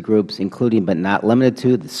 pro-transparency groups, including but not limited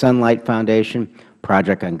to the Sunlight Foundation,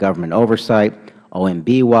 Project on Government Oversight,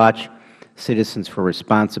 OMB Watch, Citizens for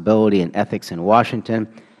Responsibility and Ethics in Washington,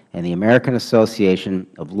 and the American Association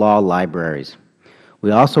of Law Libraries.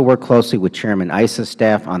 We also worked closely with Chairman Issa's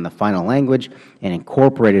staff on the final language and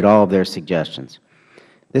incorporated all of their suggestions.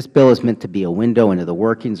 This bill is meant to be a window into the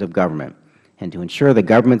workings of government and to ensure the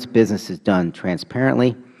government's business is done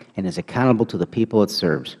transparently and is accountable to the people it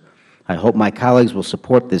serves. I hope my colleagues will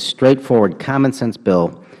support this straightforward, common-sense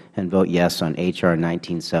bill and vote yes on H.R.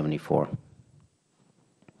 1974.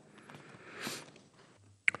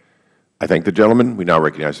 I thank the gentleman. We now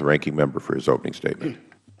recognize the ranking member for his opening statement.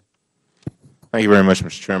 Thank you very much,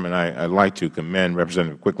 Mr. Chairman. I'd like to commend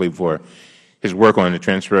Representative Quigley for his work on the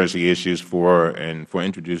transparency issues for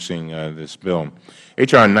introducing this bill.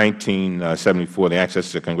 H.R. 1974, the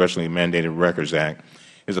Access to Congressionally Mandated Records Act,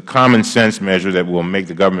 is a common-sense measure that will make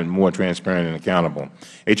the government more transparent and accountable.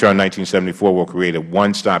 H.R. 1974 will create a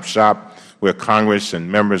one-stop shop where Congress and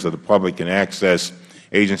members of the public can access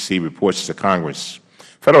agency reports to Congress.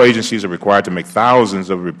 Federal agencies are required to make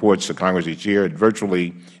thousands of reports to Congress each year. It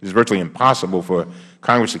is virtually impossible for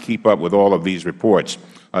Congress to keep up with all of these reports.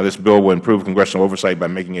 This bill will improve congressional oversight by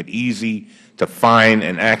making it easy to find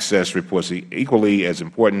and access reports. Equally as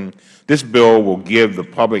important, this bill will give the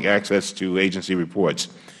public access to agency reports.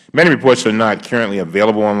 Many reports are not currently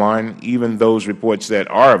available online. Even those reports that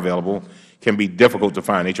are available can be difficult to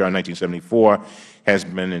find. H.R. 1974 has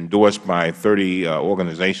been endorsed by 30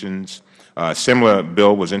 organizations. A similar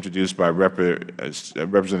bill was introduced by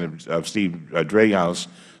Representative Steve Draghouse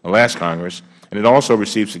last Congress, and it also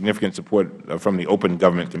received significant support from the open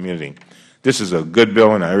government community. This is a good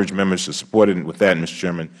bill, and I urge members to support it. And with that, Mr.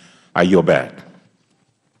 Chairman, I yield back.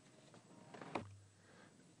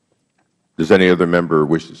 Does any other member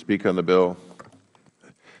wish to speak on the bill?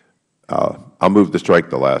 I'll move to strike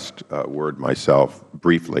the last word myself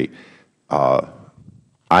briefly.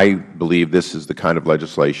 I believe this is the kind of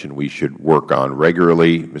legislation we should work on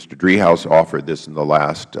regularly. Mr. Driehaus offered this in the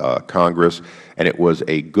last Congress, and it was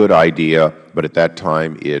a good idea, but at that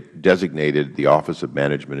time it designated the Office of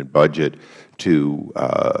Management and Budget to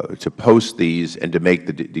post these and to make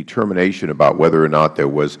the determination about whether or not there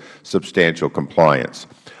was substantial compliance.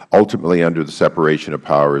 Ultimately, under the separation of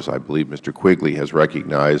powers, I believe Mr. Quigley has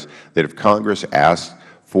recognized that if Congress asks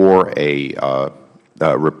for a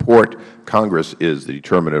report, Congress is the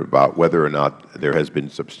determinant about whether or not there has been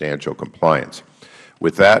substantial compliance.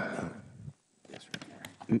 With that,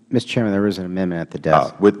 Mr. Chairman, there is an amendment at the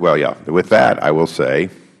desk. With that, I will say,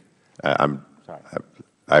 I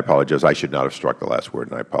apologize. I should not have struck the last word,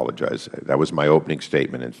 and I apologize. That was my opening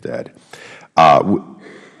statement instead.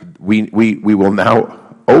 We will now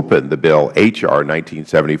open the bill H.R.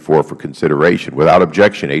 1974 for consideration. Without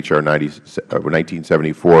objection, H.R.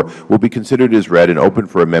 1974 will be considered as read and open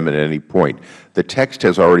for amendment at any point. The text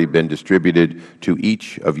has already been distributed to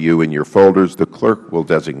each of you in your folders. The clerk will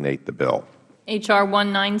designate the bill. H.R.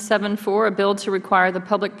 1974, a bill to require the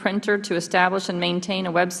public printer to establish and maintain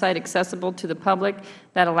a website accessible to the public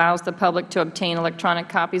that allows the public to obtain electronic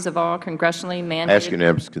copies of all congressionally mandated. I ask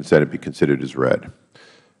unanimous consent it be considered as read.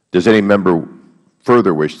 Does any member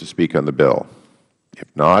further wish to speak on the bill? If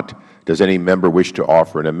not, does any member wish to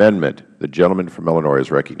offer an amendment? The gentleman from Illinois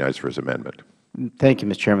is recognized for his amendment. Thank you,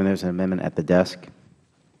 Mr. Chairman. There is an amendment at the desk.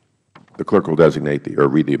 The clerk will designate or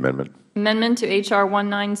read the amendment. Amendment to H.R.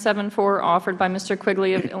 1974 offered by Mr.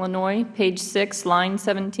 Quigley of Illinois, page 6, line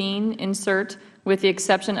 17, insert, with the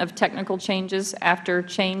exception of technical changes after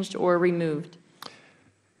changed or removed.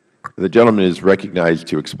 The gentleman is recognized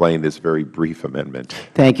to explain this very brief amendment.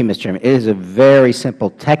 Thank you, Mr. Chairman. It is a very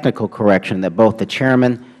simple technical correction that both the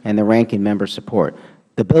Chairman and the ranking member support.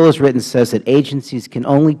 The bill as written says that agencies can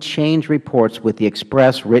only change reports with the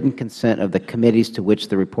express written consent of the committees to which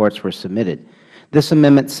the reports were submitted. This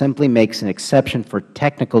amendment simply makes an exception for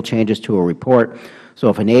technical changes to a report. So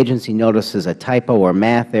if an agency notices a typo or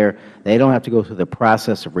math error, they don't have to go through the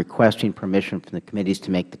process of requesting permission from the committees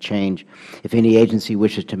to make the change. If any agency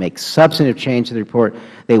wishes to make substantive change to the report,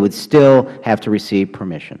 they would still have to receive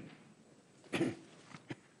permission. The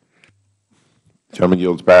gentleman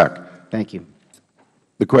yields back. Thank you.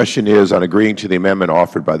 The question is, on agreeing to the amendment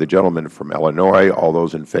offered by the gentleman from Illinois, all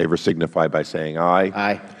those in favor signify by saying aye.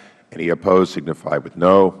 Aye. Any opposed signify with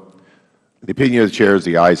no. In the opinion of the Chair,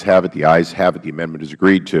 the ayes have it. The ayes have it. The amendment is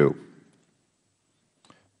agreed to.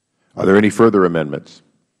 Are there any further amendments?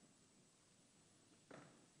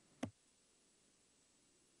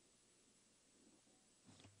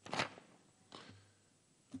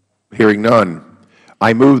 Hearing none,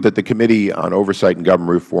 I move that the Committee on Oversight and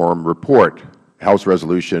Government Reform report House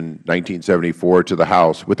Resolution 1974 to the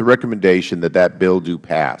House with the recommendation that that bill do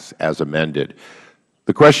pass as amended.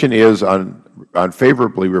 The question is on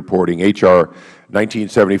favorably reporting H.R.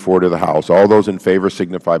 1974 to the House. All those in favor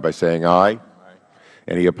signify by saying aye.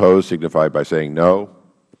 Any opposed signify by saying no.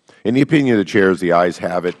 In the opinion of the Chair, the ayes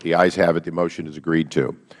have it. The ayes have it. The motion is agreed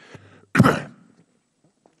to.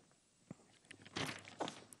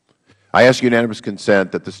 I ask unanimous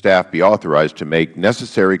consent that the staff be authorized to make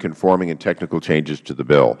necessary conforming and technical changes to the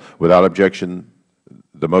bill. Without objection,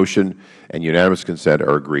 the motion and unanimous consent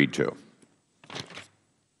are agreed to.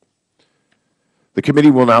 The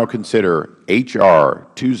committee will now consider H.R.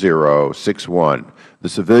 2061, the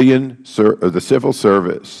Civilian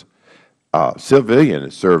Service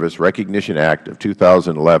Recognition Act of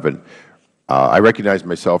 2011. I recognize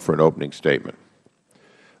myself for an opening statement.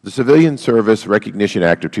 The Civilian Service Recognition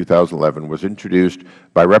Act of 2011 was introduced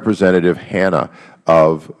by Representative Hanna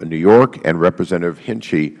of New York and Representative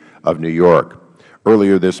Hinchey of New York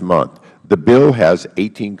earlier this month. The bill has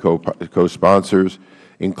 18 co-sponsors,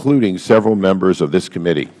 including several members of this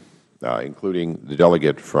committee, including the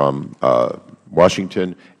delegate from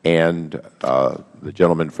Washington and the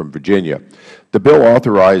gentleman from Virginia. The bill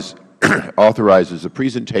authorizes the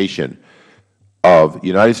presentation of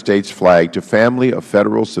United States flag to family of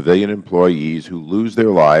Federal civilian employees who lose their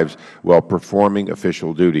lives while performing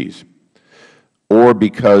official duties, or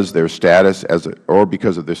because of their status as a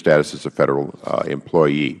Federal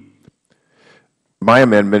employee. My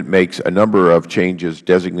amendment makes a number of changes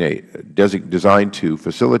designed to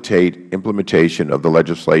facilitate implementation of the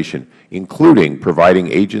legislation, including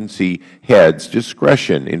providing agency heads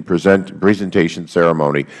discretion in presentation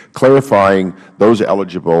ceremony, clarifying those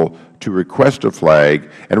eligible to request a flag,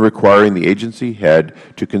 and requiring the agency head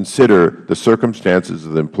to consider the circumstances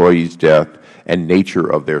of the employee's death and nature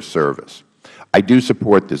of their service. I do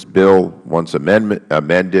support this bill once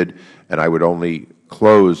amended, and I would only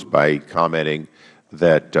close by commenting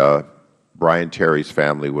that Brian Terry's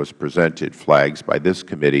family was presented flags by this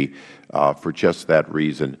committee for just that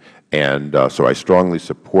reason. And so I strongly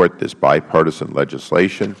support this bipartisan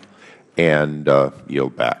legislation and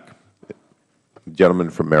yield back. The gentleman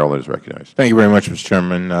from Maryland is recognized. Thank you very much, Mr.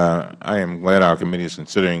 Chairman. I am glad our committee is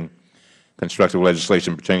considering constructive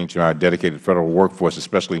legislation pertaining to our dedicated Federal workforce,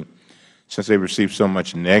 especially since they received so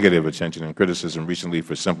much negative attention and criticism recently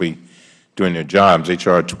for simply doing their jobs.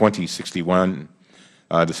 H.R. 2061,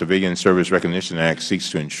 the Civilian Service Recognition Act, seeks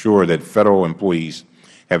to ensure that Federal employees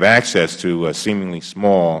have access to a seemingly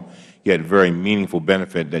small yet very meaningful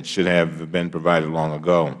benefit that should have been provided long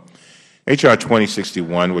ago. H.R.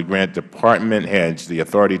 2061 would grant department heads the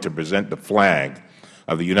authority to present the flag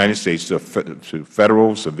of the United States to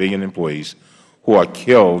Federal civilian employees who are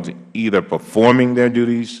killed either performing their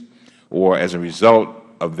duties or as a result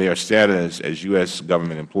of their status as U.S.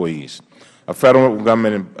 government employees. The Federal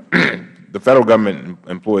Government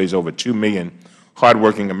employs over 2 million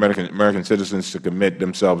hardworking American citizens to commit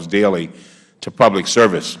themselves daily to public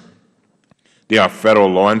service. They are Federal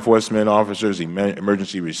law enforcement officers,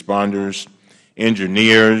 emergency responders,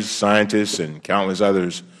 engineers, scientists, and countless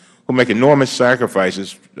others who make enormous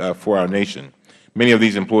sacrifices for our nation. Many of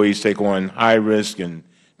these employees take on high-risk and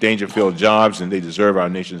danger-filled jobs, and they deserve our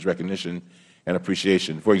nation's recognition and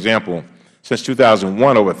appreciation. For example, since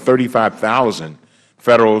 2001, over 35,000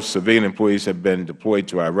 Federal civilian employees have been deployed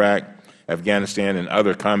to Iraq, Afghanistan, and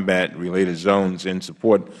other combat-related zones in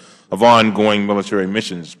support of ongoing military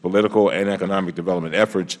missions, political and economic development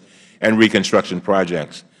efforts, and reconstruction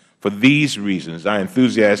projects. For these reasons, I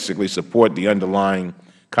enthusiastically support the underlying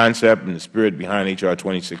concept and the spirit behind H.R.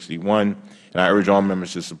 2061, and I urge all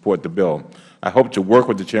members to support the bill. I hope to work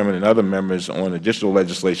with the Chairman and other members on additional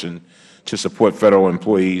legislation to support Federal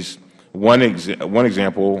employees. One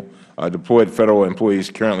example, deployed Federal employees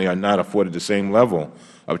currently are not afforded the same level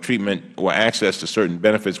of treatment or access to certain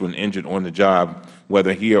benefits when injured on the job,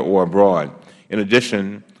 whether here or abroad. In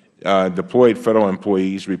addition, deployed Federal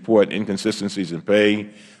employees report inconsistencies in pay,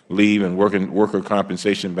 leave, and worker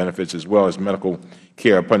compensation benefits, as well as medical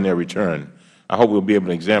care upon their return. I hope we will be able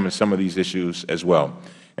to examine some of these issues as well.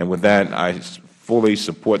 And with that, I fully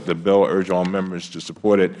support the bill, urge all members to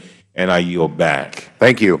support it, and I yield back.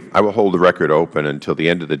 Thank you. I will hold the record open until the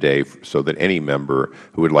end of the day so that any member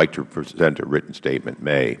who would like to present a written statement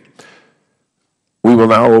may. We will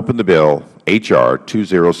now open the bill, H.R.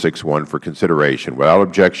 2061, for consideration. Without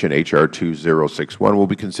objection, H.R. 2061 will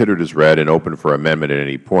be considered as read and open for amendment at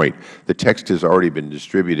any point. The text has already been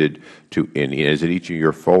distributed is in each of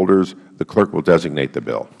your folders. The clerk will designate the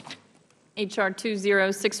bill. H.R.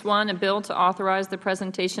 2061, a bill to authorize the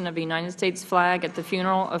presentation of a United States flag at the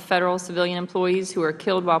funeral of Federal civilian employees who are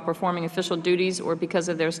killed while performing official duties or because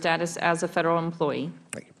of their status as a Federal employee.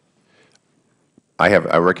 Thank you.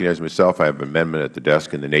 I recognize myself. I have an amendment at the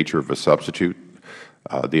desk in the nature of a substitute.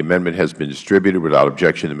 The amendment has been distributed. Without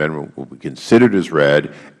objection, the amendment will be considered as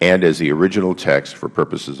read and as the original text for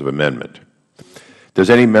purposes of amendment.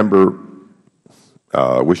 Does any member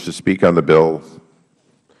wish to speak on the bill?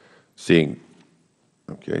 Seeing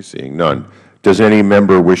none. Does any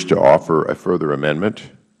member wish to offer a further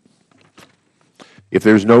amendment? If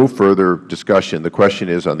there is no further discussion, the question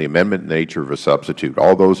is on the amendment in the nature of a substitute.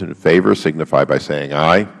 All those in favor signify by saying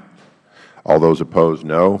aye. All those opposed,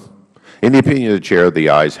 no. In the opinion of the Chair, the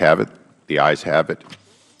ayes have it. The ayes have it.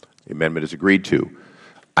 The amendment is agreed to.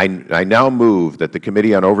 I now move that the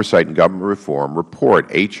Committee on Oversight and Government Reform report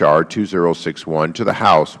H.R. 2061 to the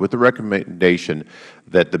House with the recommendation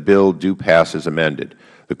that the bill do pass as amended.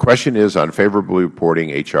 The question is on favorably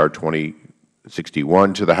reporting H.R.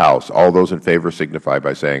 2061 to the House. All those in favor signify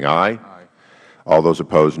by saying aye. Aye. All those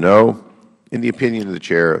opposed, no. In the opinion of the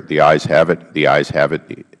Chair, the ayes have it. The ayes have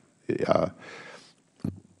it.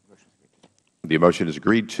 The motion is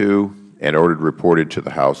agreed to and ordered reported to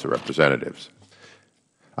the House of Representatives.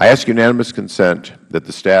 I ask unanimous consent that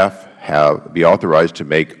the staff be authorized to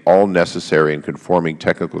make all necessary and conforming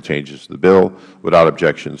technical changes to the bill. Without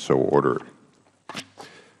objection, so ordered.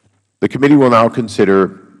 The committee will now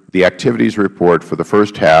consider the activities report for the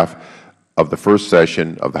first half of the first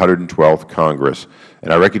session of the 112th Congress,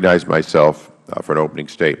 and I recognize myself for an opening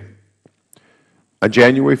statement. On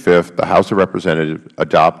January 5th, the House of Representatives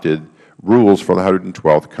adopted rules for the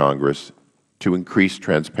 112th Congress to increase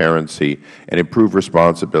transparency and improve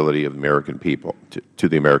responsibility of the American people, to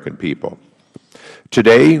the American people.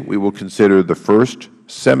 Today, we will consider the first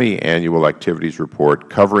semi-annual activities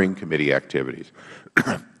report covering committee activities.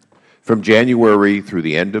 From January through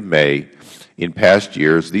the end of May, in past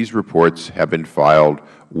years, these reports have been filed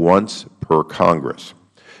once per Congress.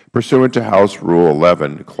 Pursuant to House Rule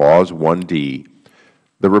 11, Clause 1D,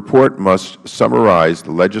 the report must summarize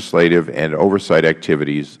the legislative and oversight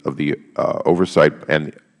activities of the oversight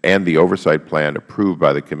and the oversight plan approved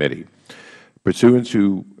by the committee. Pursuant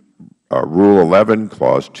to Rule 11,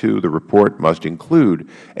 Clause 2, the report must include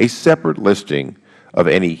a separate listing of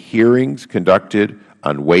any hearings conducted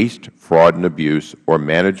on waste, fraud, and abuse or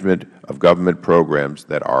management of government programs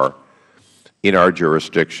that are in our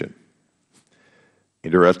jurisdiction.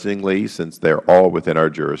 Interestingly, since they are all within our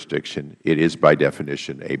jurisdiction, it is by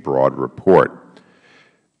definition a broad report.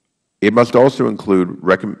 It must also include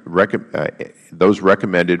those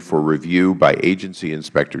recommended for review by agency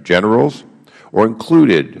inspector generals or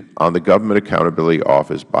included on the Government Accountability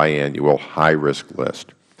Office biannual high-risk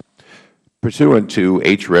list. Pursuant to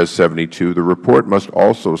HRES 72, the report must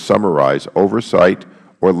also summarize oversight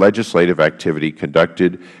or legislative activity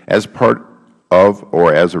conducted as part of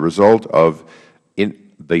or as a result of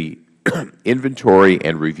the inventory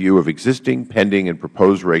and review of existing, pending, and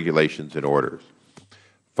proposed regulations and orders.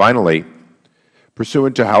 Finally,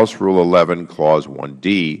 pursuant to House Rule 11, Clause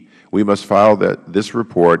 1D, we must file this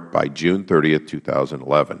report by June 30th,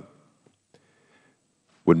 2011.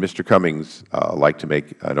 Would Mr. Cummings like to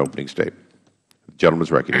make an opening statement? The gentleman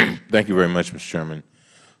is recognized. Thank you very much, Mr. Chairman.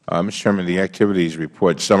 Mr. Chairman, the activities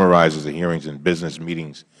report summarizes the hearings and business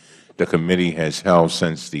meetings the committee has held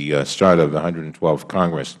since the start of the 112th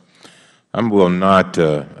Congress. I will not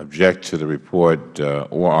object to the report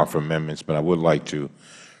or offer amendments, but I would like to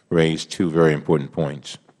raise two very important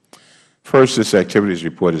points. First, this activities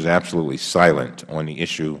report is absolutely silent on the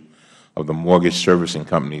issue of the mortgage servicing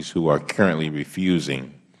companies who are currently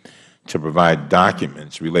refusing to provide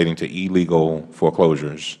documents relating to illegal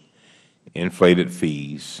foreclosures, inflated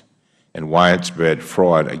fees, and widespread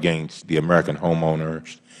fraud against the American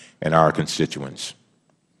homeowners and our constituents.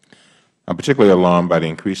 I am particularly alarmed by the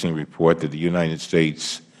increasing report that the United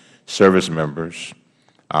States service members,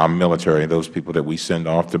 our military, those people that we send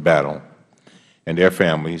off to battle, and their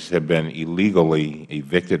families have been illegally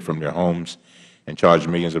evicted from their homes and charged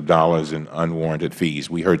millions of dollars in unwarranted fees.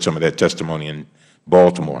 We heard some of that testimony in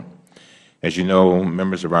Baltimore. As you know,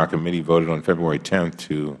 members of our committee voted on February 10th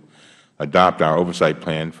to adopt our oversight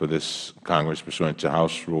plan for this Congress pursuant to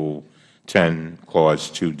House Rule 10, Clause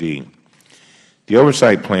 2D. The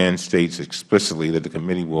oversight plan states explicitly that the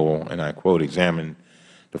committee will, and I quote, examine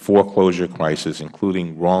the foreclosure crisis,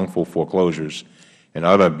 including wrongful foreclosures and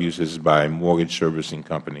other abuses by mortgage servicing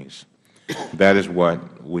companies. That is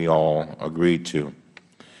what we all agreed to.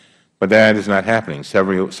 But that is not happening.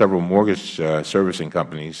 Several mortgage servicing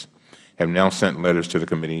companies have now sent letters to the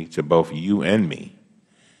committee, to both you and me,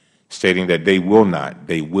 stating that they will not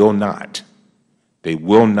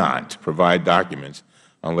provide documents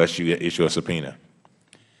unless you issue a subpoena.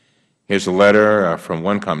 Here's a letter from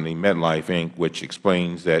one company, MetLife, Inc., which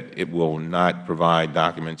explains that it will not provide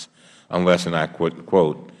documents unless, and I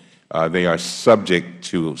quote, they are subject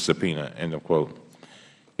to subpoena, end of quote.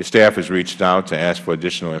 Your staff has reached out to ask for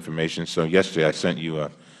additional information, so yesterday I sent you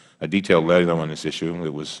a detailed letter on this issue.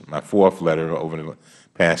 It was my 4th letter over the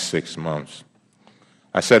past 6 months.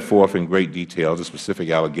 I set forth in great detail the specific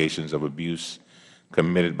allegations of abuse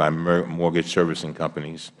committed by mortgage servicing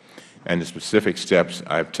companies and the specific steps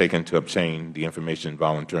I have taken to obtain the information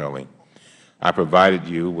voluntarily. I provided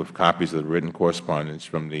you with copies of the written correspondence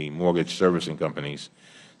from the mortgage servicing companies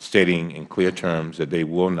stating in clear terms that they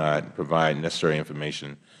will not provide necessary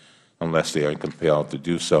information unless they are compelled to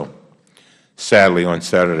do so. Sadly, on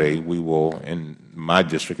Saturday, we will, in my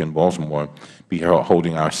district in Baltimore, be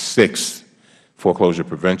holding our 6th foreclosure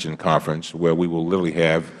prevention conference, where we will literally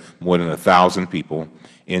have more than 1,000 people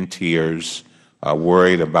in tears,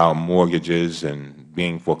 worried about mortgages and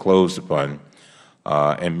being foreclosed upon,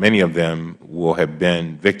 and many of them will have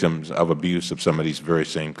been victims of abuse of some of these very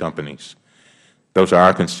same companies. Those are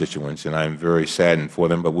our constituents, and I am very saddened for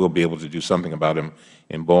them, but we'll be able to do something about them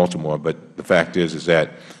in Baltimore. But the fact is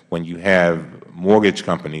that when you have mortgage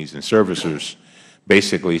companies and servicers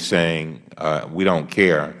basically saying, we don't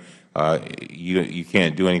care, you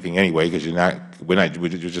can't do anything anyway because we're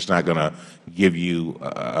just not going to give you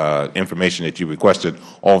information that you requested,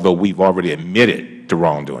 although we've already admitted to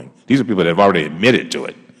wrongdoing. These are people that have already admitted to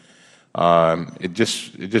it. It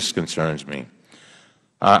just concerns me.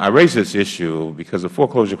 I raise this issue because the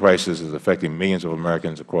foreclosure crisis is affecting millions of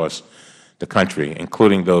Americans across the country,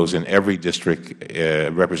 including those in every district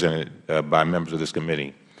represented by members of this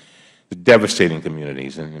committee, devastating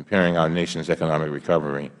communities and impairing our nation's economic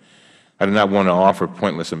recovery. I do not want to offer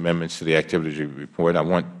pointless amendments to the activities report. I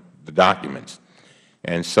want the documents,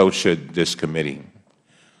 and so should this committee.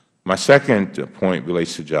 My second point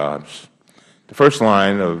relates to jobs. The first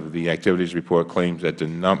line of the activities report claims that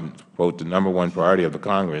quote, the #1 priority of the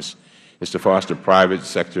Congress is to foster private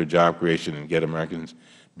sector job creation and get Americans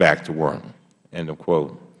back to work, end of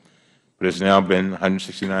quote. But it has now been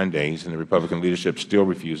 169 days, and the Republican leadership still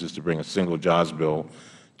refuses to bring a single jobs bill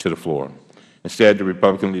to the floor. Instead, the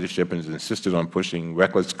Republican leadership has insisted on pushing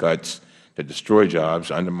reckless cuts that destroy jobs,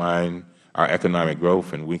 undermine our economic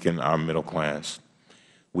growth, and weaken our middle class.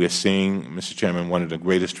 We are seeing, Mr. Chairman, one of the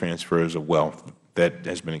greatest transfers of wealth that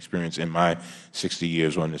has been experienced in my 60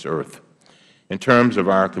 years on this earth. In terms of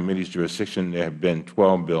our committee's jurisdiction, there have been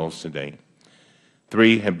 12 bills to date.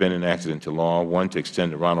 3 have been enacted into law, 1 to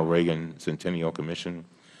extend the Ronald Reagan Centennial Commission,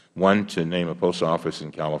 1 to name a post office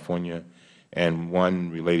in California, and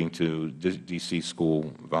 1 relating to D.C.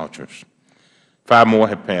 school vouchers. 5 more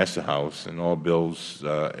have passed the House, and all bills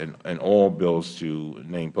to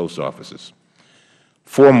name post offices.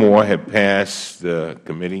 4 more have passed the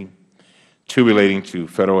committee, 2 relating to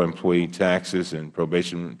Federal employee taxes and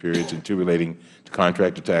probation periods, and 2 relating to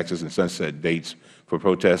contractor taxes and sunset dates for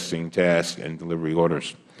protesting tasks and delivery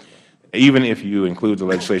orders. Even if you include the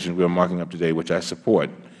legislation we are marking up today, which I support,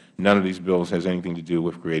 none of these bills has anything to do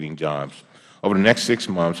with creating jobs. Over the next 6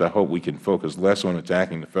 months, I hope we can focus less on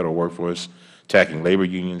attacking the Federal workforce, attacking labor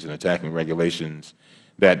unions, and attacking regulations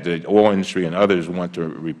that the oil industry and others want to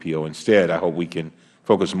repeal. Instead, I hope we can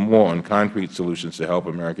focus more on concrete solutions to help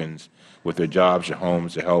Americans with their jobs, their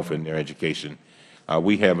homes, their health, and their education.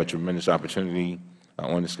 We have a tremendous opportunity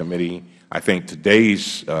on this committee. I think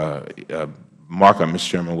today's markup, Mr.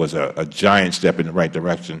 Chairman, was a giant step in the right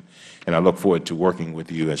direction, and I look forward to working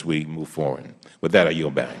with you as we move forward. With that, I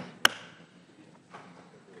yield back.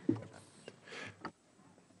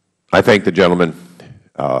 I thank the gentleman.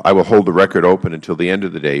 I will hold the record open until the end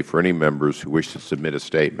of the day for any members who wish to submit a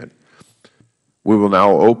statement. We will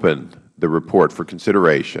now open the report for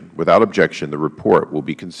consideration. Without objection, the report will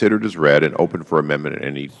be considered as read and open for amendment at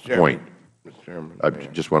any point. Mr. Chairman.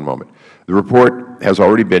 Just one moment. The report has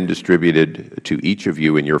already been distributed to each of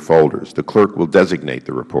you in your folders. The clerk will designate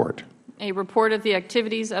the report. A report of the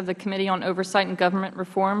activities of the Committee on Oversight and Government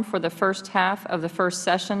Reform for the first half of the first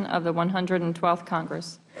session of the 112th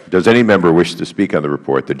Congress. Does any member wish to speak on the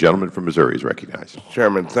report? The gentleman from Missouri is recognized.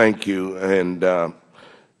 Chairman, thank you. And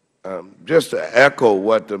just to echo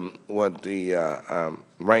what the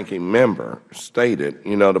ranking member stated,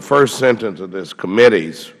 you know, the first sentence of this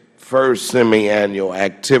committee's first semi-annual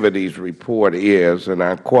activities report is, and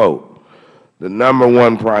I quote, "The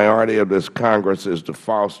 #1 priority of this Congress is to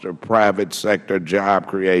foster private sector job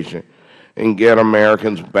creation and get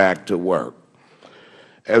Americans back to work."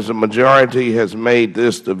 As the majority has made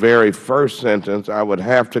this the very first sentence, I would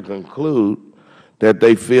have to conclude that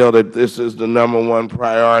they feel that this is the #1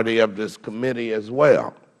 priority of this committee as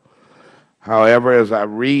well. However, as I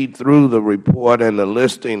read through the report and the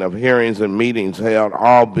listing of hearings and meetings held,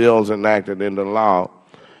 all bills enacted into law,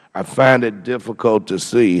 I find it difficult to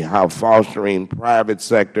see how fostering private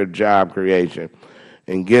sector job creation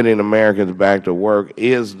and getting Americans back to work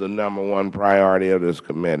is the #1 priority of this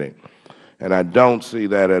committee. And I don't see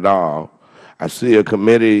that at all. I see a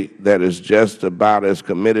committee that is just about as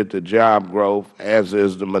committed to job growth as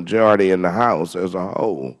is the majority in the House as a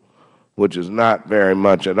whole, which is not very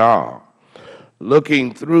much at all.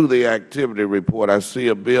 Looking through the activity report, I see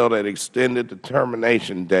a bill that extended the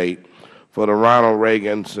termination date for the Ronald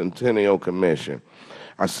Reagan Centennial Commission.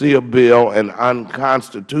 I see a bill, an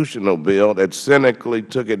unconstitutional bill, that cynically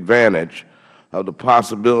took advantage of the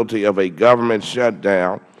possibility of a government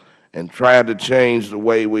shutdown and tried to change the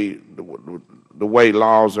way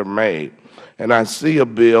laws are made. And I see a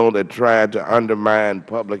bill that tried to undermine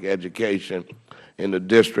public education in the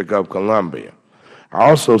District of Columbia. I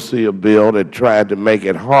also see a bill that tried to make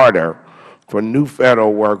it harder for new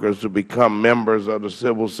Federal workers to become members of the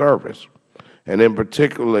civil service. And in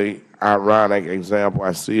particularly ironic example,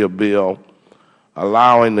 I see a bill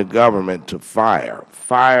allowing the government to fire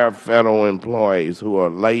Federal employees who are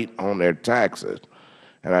late on their taxes.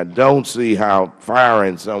 And I don't see how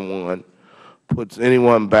firing someone puts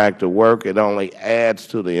anyone back to work. It only adds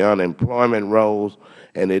to the unemployment rolls,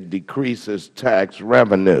 and it decreases tax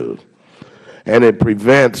revenues. And it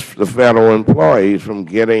prevents the Federal employees from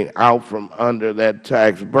getting out from under that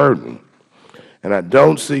tax burden. And I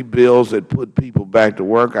don't see bills that put people back to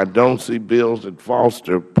work. I don't see bills that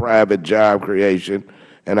foster private job creation.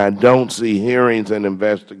 And I don't see hearings and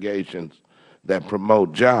investigations that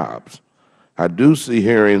promote jobs. I do see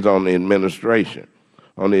hearings on the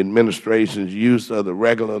administration's use of the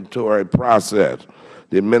regulatory process,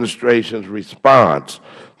 the administration's response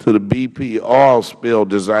to the BP oil spill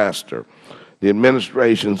disaster, the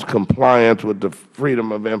administration's compliance with the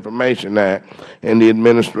Freedom of Information Act, and the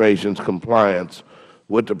administration's compliance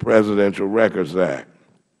with the Presidential Records Act.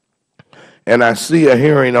 And I see a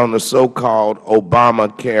hearing on the so-called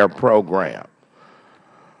Obamacare program,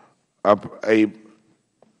 a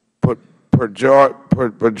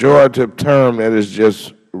pejorative term that is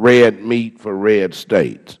just red meat for red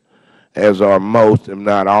states, as are most, if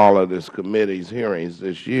not all, of this committee's hearings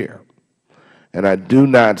this year. And I do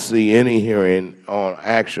not see any hearing on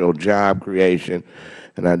actual job creation,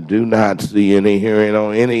 and I do not see any hearing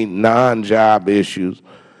on any non-job issues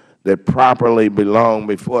that properly belong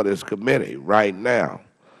before this committee right now,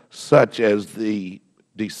 such as the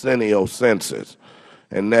decennial census,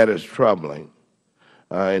 and that is troubling.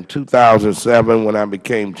 In 2007, when I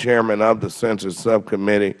became chairman of the Census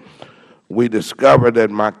Subcommittee, we discovered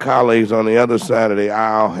that my colleagues on the other side of the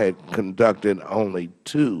aisle had conducted only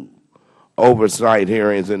 2 oversight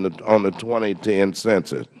hearings on the 2010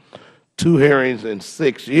 census, 2 hearings in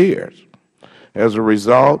 6 years. As a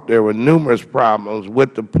result, there were numerous problems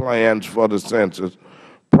with the plans for the census,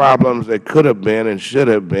 problems that could have been and should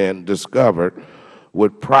have been discovered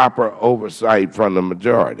with proper oversight from the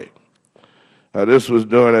majority. This was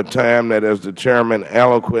during a time that, as the Chairman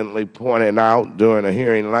eloquently pointed out during a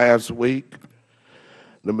hearing last week,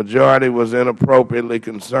 the majority was inappropriately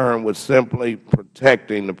concerned with simply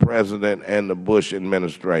protecting the President and the Bush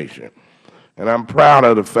administration. And I'm proud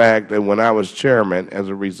of the fact that when I was chairman, as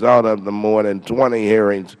a result of the more than 20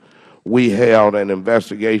 hearings we held and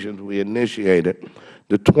investigations we initiated,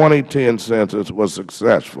 the 2010 census was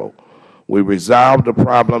successful. We resolved the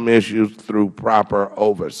problem issues through proper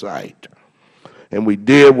oversight. And we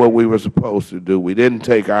did what we were supposed to do. We didn't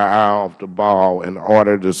take our eye off the ball in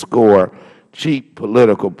order to score cheap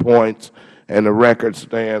political points, and the record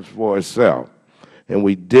stands for itself. And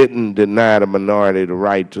we didn't deny the minority the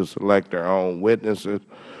right to select their own witnesses.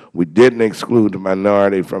 We didn't exclude the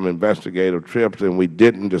minority from investigative trips, and we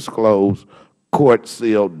didn't disclose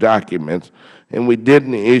court-sealed documents, and we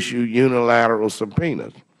didn't issue unilateral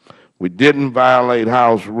subpoenas. We didn't violate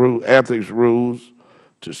House ethics rules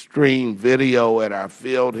to stream video at our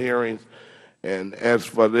field hearings. And as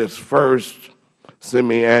for this first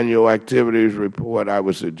semi-annual activities report, I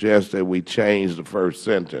would suggest that we change the first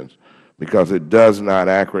sentence because it does not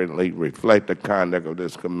accurately reflect the conduct of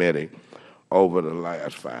this committee over the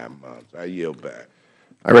last 5 months. I yield back.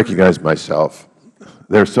 I recognize myself.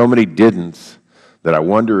 There are so many didn'ts that I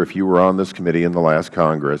wonder if you were on this committee in the last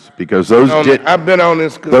Congress, because those I've been on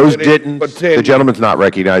this those committee didn't, for 10 the gentleman's not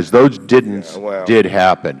recognized, those didn't Yeah, well. did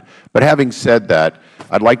happen. But having said that,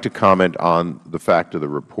 I'd like to comment on the fact of the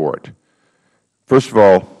report. First of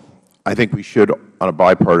all, I think we should, on a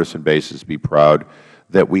bipartisan basis, be proud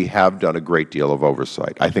that we have done a great deal of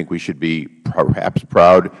oversight. I think we should be perhaps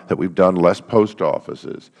proud that we've done less post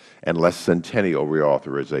offices and less centennial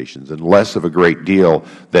reauthorizations and less of a great deal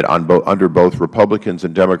that under both Republicans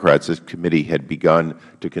and Democrats this committee had begun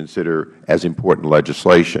to consider as important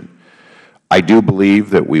legislation. I do believe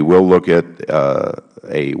that we will look at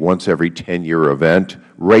a once every 10-year event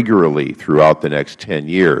regularly throughout the next 10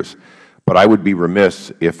 years. But I would be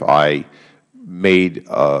remiss if I made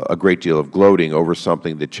a great deal of gloating over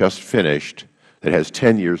something that just finished that has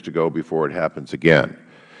 10 years to go before it happens again.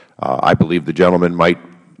 I believe the gentleman might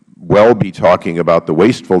well be talking about the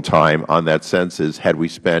wasteful time on that census had we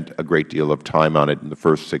spent a great deal of time on it in the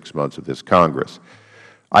first 6 months of this Congress.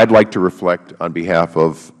 I'd like to reflect on behalf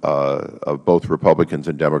of both Republicans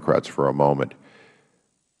and Democrats for a moment.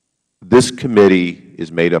 This committee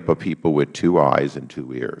is made up of people with 2 eyes and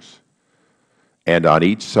 2 ears. And on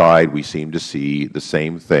each side, we seem to see the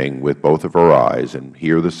same thing with both of our eyes and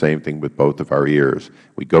hear the same thing with both of our ears.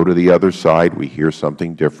 We go to the other side, we hear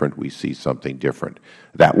something different, we see something different.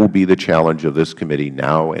 That will be the challenge of this committee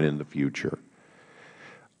now and in the future.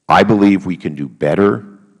 I believe we can do better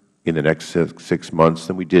in the next 6 months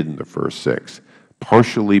than we did in the first 6,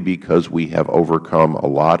 partially because we have overcome a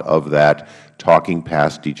lot of that talking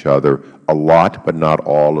past each other, a lot but not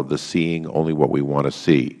all of the seeing only what we want to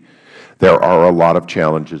see. There are a lot of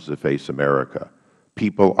challenges that face America.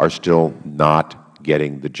 People are still not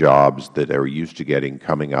getting the jobs that they are used to getting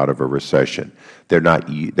coming out of a recession. They're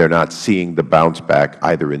not seeing the bounce back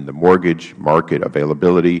either in the mortgage market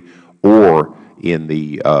availability or in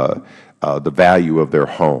the value of their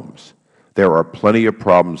homes. There are plenty of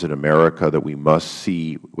problems in America that we must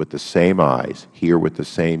see with the same eyes, hear with the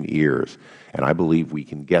same ears, and I believe we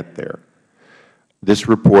can get there. This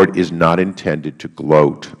report is not intended to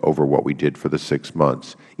gloat over what we did for the 6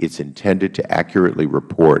 months. It's intended to accurately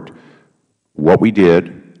report what we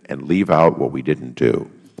did and leave out what we didn't do.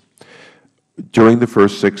 During the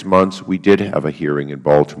first 6 months, we did have a hearing in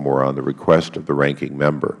Baltimore on the request of the ranking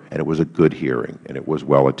member, and it was a good hearing, and it was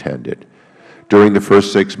well attended. During the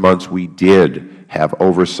first 6 months, we did have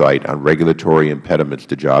oversight on regulatory impediments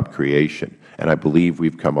to job creation, and I believe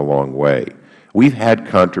we've come a long way. We've had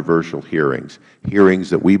controversial hearings, hearings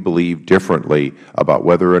that we believe differently about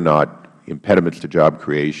whether or not impediments to job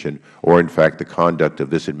creation or, in fact, the conduct of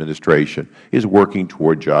this administration is working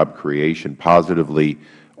toward job creation positively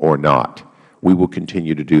or not. We will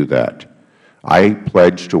continue to do that. I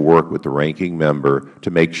pledge to work with the ranking member to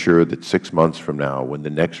make sure that 6 months from now, when the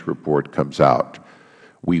next report comes out,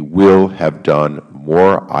 we will have done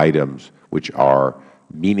more items which are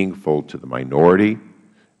meaningful to the minority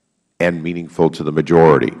and meaningful to the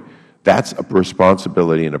majority. That's a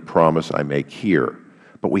responsibility and a promise I make here,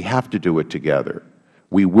 but we have to do it together.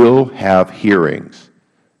 We will have hearings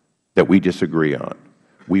that we disagree on.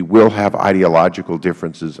 We will have ideological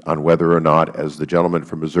differences on whether or not, as the gentleman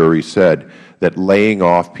from Missouri said, that laying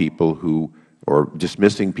off people who, or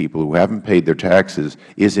dismissing people who haven't paid their taxes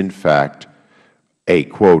is in fact a,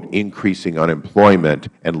 quote, increasing unemployment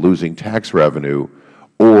and losing tax revenue,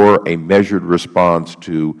 or a measured response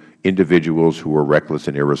to individuals who were reckless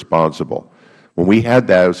and irresponsible. When we had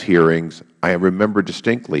those hearings, I remember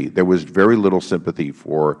distinctly there was very little sympathy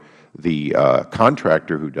for the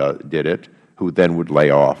contractor who did it, who then would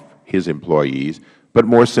lay off his employees, but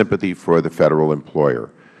more sympathy for the Federal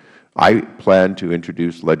employer. I plan to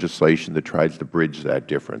introduce legislation that tries to bridge that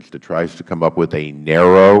difference, that tries to come up with a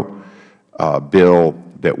narrow bill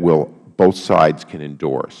that both sides can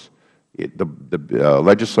endorse. The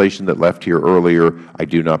legislation that left here earlier, I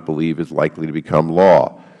do not believe is likely to become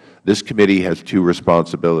law. This committee has 2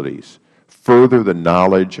 responsibilities: further the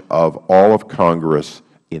knowledge of all of Congress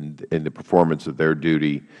in the performance of their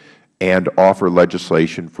duty, and offer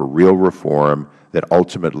legislation for real reform that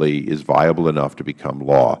ultimately is viable enough to become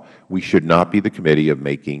law. We should not be the committee of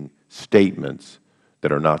making statements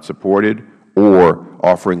that are not supported or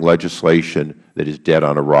offering legislation that is dead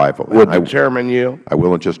on arrival. Would the Chairman yield? I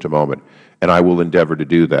will in just a moment, and I will endeavor to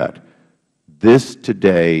do that. This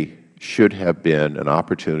today should have been an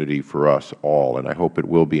opportunity for us all, and I hope it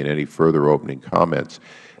will be in any further opening comments,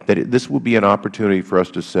 that this will be an opportunity for us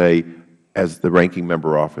to say, as the ranking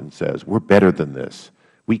member often says, we're better than this.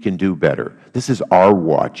 We can do better. This is our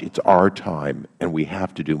watch. It's our time, and we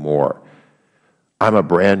have to do more. I'm a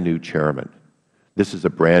brand new chairman. This is a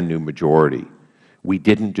brand new majority. We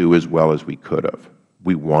didn't do as well as we could have.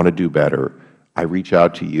 We want to do better. I reach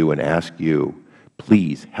out to you and ask you,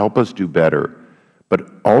 please help us do better, but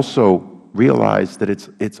also realize that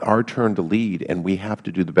it's our turn to lead, and we have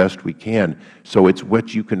to do the best we can. So it's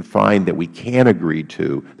what you can find that we can agree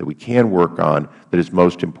to, that we can work on, that is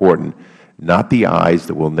most important, not the eyes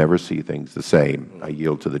that will never see things the same. I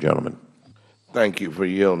yield to the gentleman. Thank you for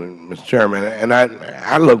yielding, Mr. Chairman. And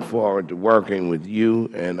I look forward to working with you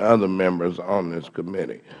and other members on this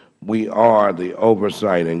committee. We are the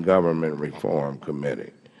Oversight and Government Reform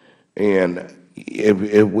Committee. And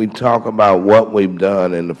if we talk about what we've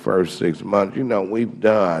done in the first 6 months, you know, we've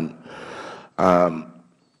done,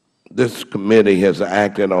 this committee has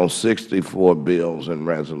acted on 64 bills and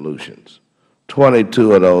resolutions.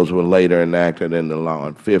 22 of those were later enacted into law,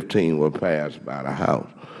 and 15 were passed by the House.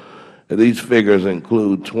 These figures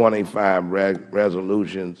include 25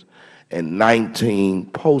 resolutions and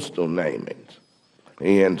 19 postal namings.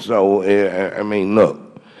 And so, I mean,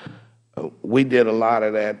 look, we did a lot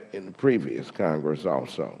of that in the previous Congress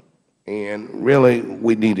also. And really,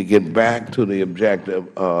 we need to get back to the objective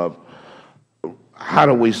of how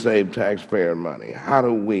do we save taxpayer money? How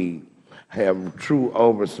do we have true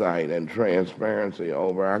oversight and transparency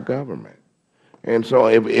over our government? And so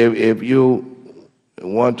if you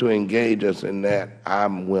want to engage us in that,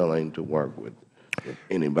 I'm willing to work with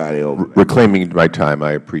anybody over there. Reclaiming my time,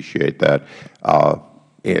 I appreciate that.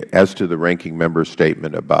 As to the ranking member's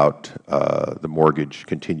statement about the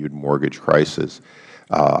continued mortgage crisis,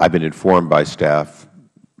 I've been informed by staff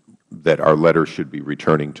that our letter should be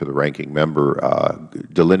returning to the ranking member,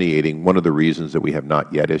 delineating one of the reasons that we have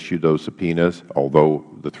not yet issued those subpoenas, although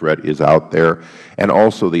the threat is out there, and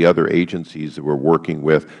also the other agencies that we're working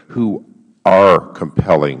with who are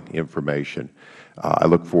compelling information. I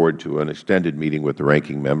look forward to an extended meeting with the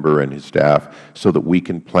ranking member and his staff so that we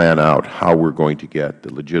can plan out how we're going to get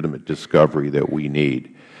the legitimate discovery that we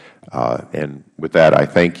need. And with that, I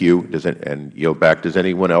thank you and yield back. Does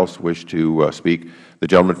anyone else wish to speak? The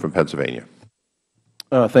gentleman from Pennsylvania.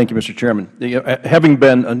 Thank you, Mr. Chairman. Having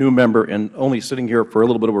been a new member and only sitting here for a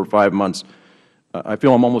little bit over 5 months, I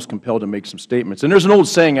feel I'm almost compelled to make some statements. And there's an old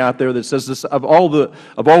saying out there that says, this, of all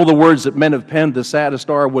the words that men have penned, the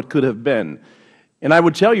saddest are what could have been. And I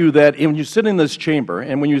would tell you that when you sit in this chamber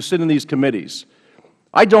and when you sit in these committees,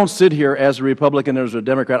 I don't sit here as a Republican or as a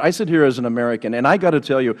Democrat. I sit here as an American. And I got to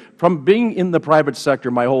tell you, from being in the private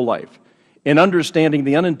sector my whole life and understanding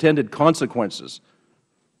the unintended consequences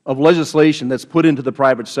of legislation that's put into the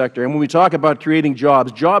private sector, and when we talk about creating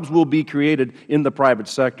jobs, jobs will be created in the private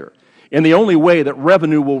sector. And the only way that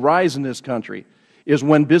revenue will rise in this country is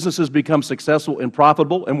when businesses become successful and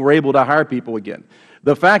profitable and we're able to hire people again.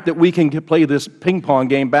 The fact that we can play this ping-pong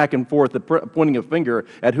game back and forth, pointing a finger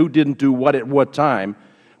at who didn't do what at what time,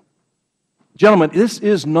 gentlemen, this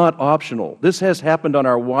is not optional. This has happened on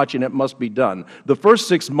our watch, and it must be done. The first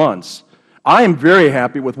 6 months, I am very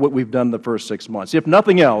happy with what we've done the first 6 months. If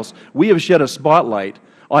nothing else, we have shed a spotlight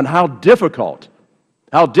on how difficult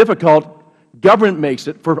government makes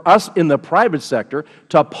it for us in the private sector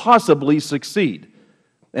to possibly succeed.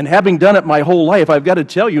 And having done it my whole life, I've got to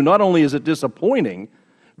tell you, not only is it disappointing,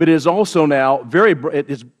 but it is also now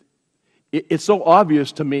it's so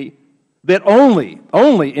obvious to me that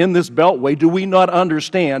only in this beltway do we not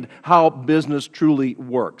understand how business truly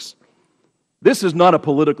works. This is not a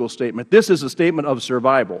political statement. This is a statement of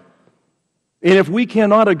survival. And if we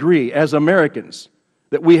cannot agree as Americans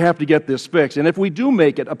that we have to get this fixed, and if we do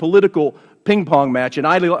make it a political ping-pong match and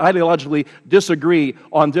ideologically disagree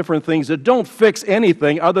on different things that don't fix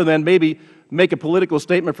anything other than maybe make a political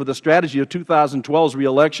statement for the strategy of 2012's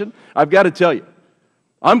reelection, I've got to tell you,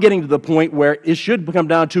 I'm getting to the point where it should come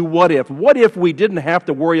down to what if. What if we didn't have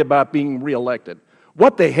to worry about being reelected?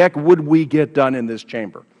 What the heck would we get done in this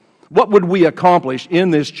chamber? What would we accomplish in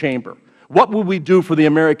this chamber? What would we do for the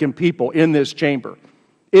American people in this chamber?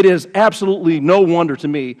 It is absolutely no wonder to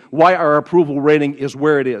me why our approval rating is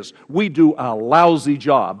where it is. We do a lousy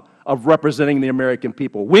job of representing the American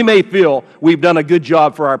people. We may feel we've done a good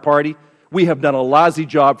job for our party. We have done a lousy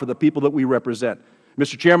job for the people that we represent.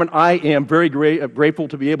 Mr. Chairman, I am very grateful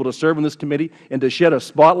to be able to serve in this committee and to shed a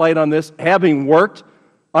spotlight on this, having worked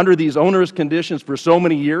under these onerous conditions for so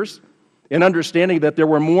many years, and understanding that there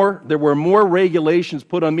were more regulations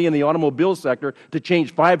put on me in the automobile sector to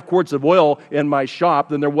change 5 quarts of oil in my shop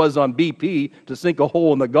than there was on BP to sink a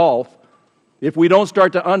hole in the Gulf. If we don't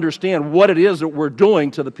start to understand what it is that we're doing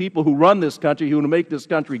to the people who run this country, who make this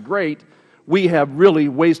country great, we have really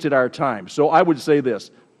wasted our time. So I would say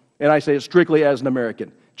this, and I say it strictly as an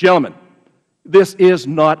American. Gentlemen, this is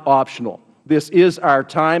not optional. This is our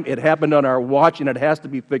time. It happened on our watch, and it has to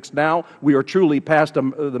be fixed now. We are truly past the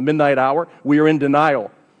midnight hour. We are in denial.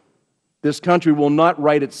 This country will not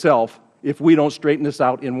right itself if we don't straighten this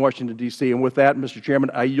out in Washington, D.C. And with that, Mr.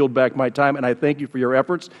 Chairman, I yield back my time, and I thank you for your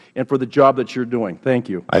efforts and for the job that you're doing. Thank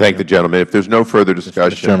you. I thank the gentleman. If there's no further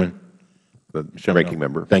discussion, Mr. Chairman. the ranking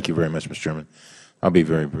member. Thank you very much, Mr. Chairman. I'll be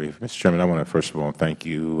very brief. Mr. Chairman, I want to first of all thank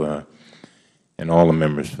you and all the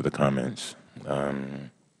members for the comments.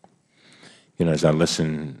 As I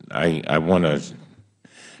listen, I want to,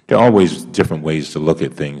 there are always different ways to look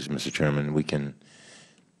at things, Mr. Chairman. We can,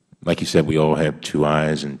 like you said, we all have two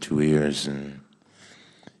eyes and two ears, and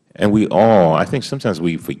we all, I think sometimes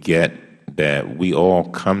we forget that we all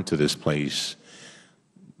come to this place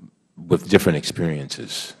with different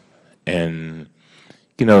experiences. And,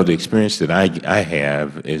 the experience that I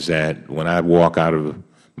have is that when I walk out of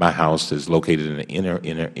my house that's located in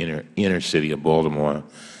the inner city of Baltimore,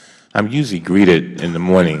 I'm usually greeted in the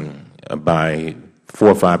morning by 4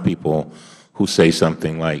 or 5 people who say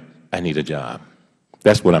something like, I need a job.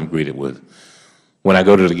 That's what I'm greeted with. When I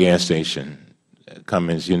go to the gas station,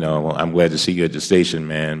 comments, I'm glad to see you at the station,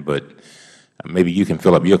 man, but maybe you can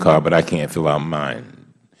fill up your car, but I can't fill out mine.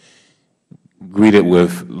 Greeted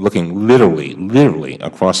with looking literally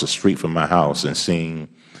across the street from my house and seeing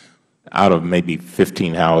out of maybe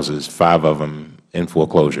 15 houses, 5 of them in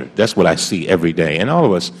foreclosure. That's what I see every day. And all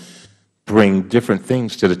of us bring different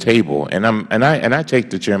things to the table. And I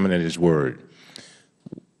take the chairman at his word.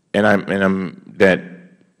 That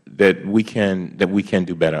we can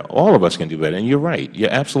do better. All of us can do better. And you're right.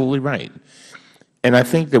 You're absolutely right. And I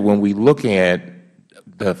think that when we look at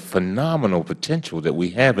the phenomenal potential that we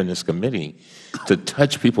have in this committee to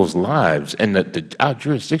touch people's lives, and our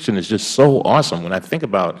jurisdiction is just so awesome. When I think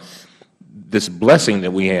about this blessing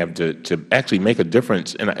that we have to actually make a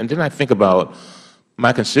difference, and then I think about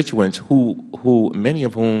my constituents who many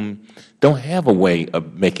of whom don't have a way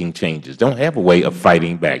of making changes, don't have a way of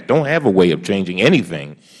fighting back, don't have a way of changing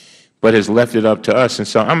anything, but has left it up to us. And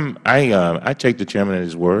so I take the chairman at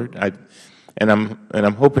his word. And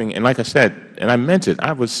I'm hoping, and like I said, and I meant it,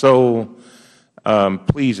 I was so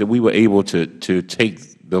pleased that we were able to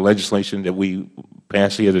take the legislation that we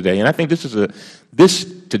passed here today. And I think this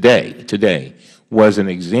today was an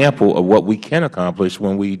example of what we can accomplish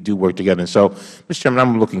when we do work together. And so, Mr. Chairman,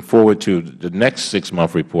 I'm looking forward to the next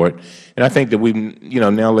 6-month report. And I think that we've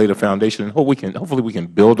now laid a foundation, and hopefully we can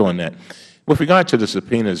build on that. With regard to the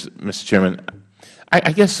subpoenas, Mr. Chairman,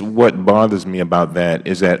 I guess what bothers me about that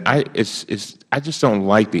is that I just don't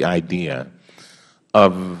like the idea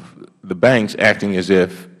of the banks acting as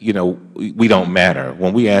if we don't matter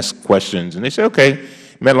when we ask questions, and they say, okay,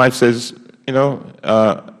 MetLife says,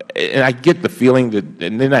 and I get the feeling that,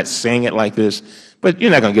 and they're not saying it like this, but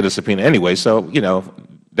you're not going to get a subpoena anyway, so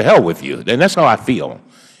the hell with you, and that's how I feel,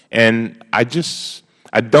 and I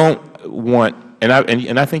don't want, and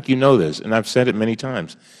I think you know this, and I've said it many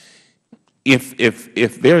times.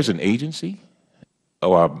 If there's an agency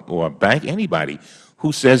or a bank, anybody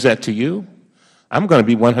who says that to you, I'm going to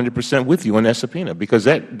be 100% with you on that subpoena, because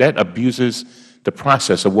that abuses the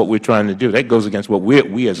process of what we're trying to do. That goes against what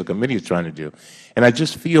we as a committee is trying to do. And I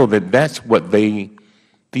just feel that that's what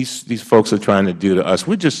these folks are trying to do to us.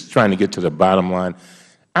 We're just trying to get to the bottom line.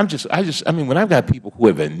 I mean, when I've got people who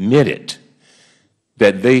have admitted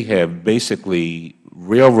that they have basically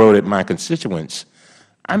railroaded my constituents,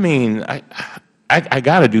 I mean, I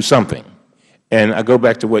got to do something. And I go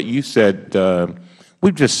back to what you said. I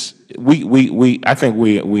think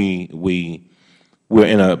we're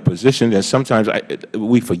in a position that sometimes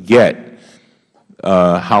we forget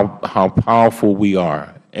how powerful we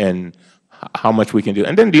are and how much we can do.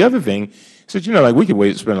 And then the other thing is that like we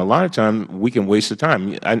can spend a lot of time. We can waste the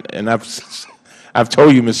time. And I've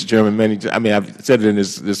told you, Mr. Chairman, many times. I mean, I've said it in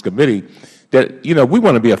this committee, that we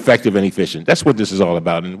want to be effective and efficient. That's what this is all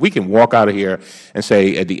about. And we can walk out of here and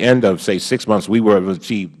say, at the end of, say, 6 months, we were able to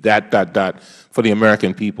achieve that for the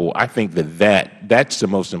American people. I think that's the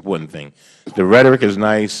most important thing. The rhetoric is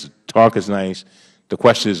nice, talk is nice. The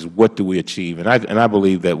question is, what do we achieve? And I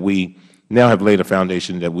believe that we now have laid a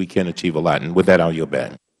foundation that we can achieve a lot. And with that, I'll yield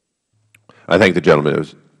back. I thank the gentleman.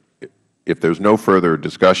 If there's no further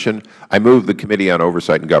discussion, I move the Committee on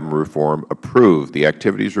Oversight and Government Reform approve the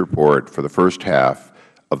activities report for the first half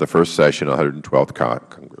of the first session of the 112th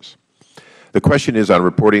Congress. The question is on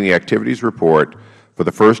reporting the activities report for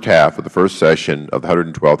the first half of the first session of the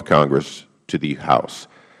 112th Congress to the House.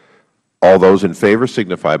 All those in favor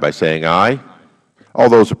signify by saying aye. All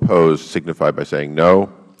those opposed signify by saying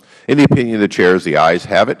no. In the opinion of the chairs, the ayes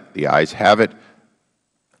have it. The ayes have it.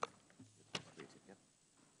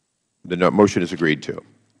 The motion is agreed to.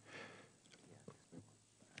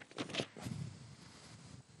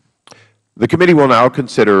 The committee will now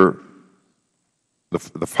consider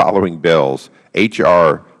the following bills: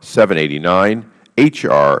 H.R. 789,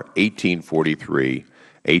 H.R. 1843,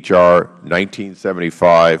 H.R.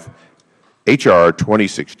 1975, H.R.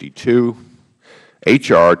 2062,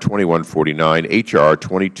 H.R. 2149, H.R.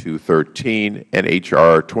 2213, and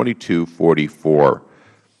H.R. 2244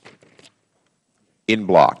 in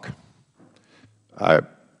block.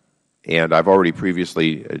 And I've already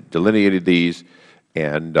previously delineated these,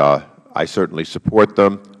 and I certainly support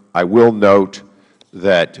them. I will note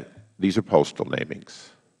that these are postal namings,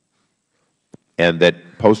 and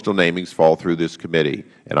that postal namings fall through this committee.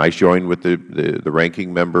 And I join with the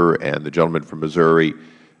ranking member and the gentleman from Missouri.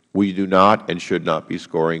 We do not and should not be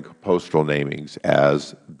scoring postal namings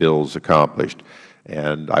as bills accomplished.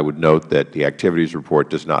 And I would note that the activities report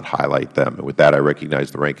does not highlight them. And with that, I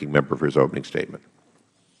recognize the ranking member for his opening statement.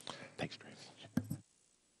 Thanks, Tracy.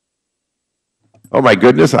 Oh, my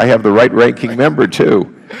goodness, I have the right ranking member,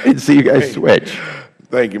 too. I didn't see you guys switch.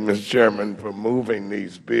 Thank you, Mr. Chairman, for moving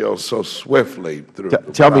these bills so swiftly through the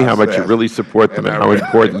process. Tell me how much you really support them and how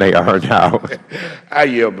important they are now. I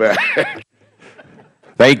yield back.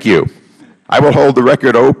 Thank you. I will hold the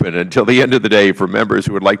record open until the end of the day for members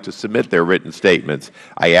who would like to submit their written statements.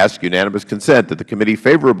 I ask unanimous consent that the committee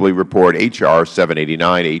favorably report H.R.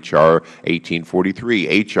 789, H.R. 1843,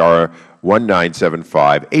 H.R.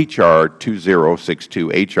 1975, H.R.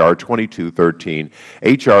 2062, H.R. 2213,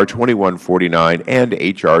 H.R. 2149, and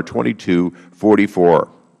H.R. 2244.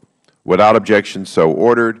 Without objection, so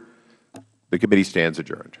ordered. The committee stands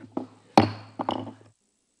adjourned.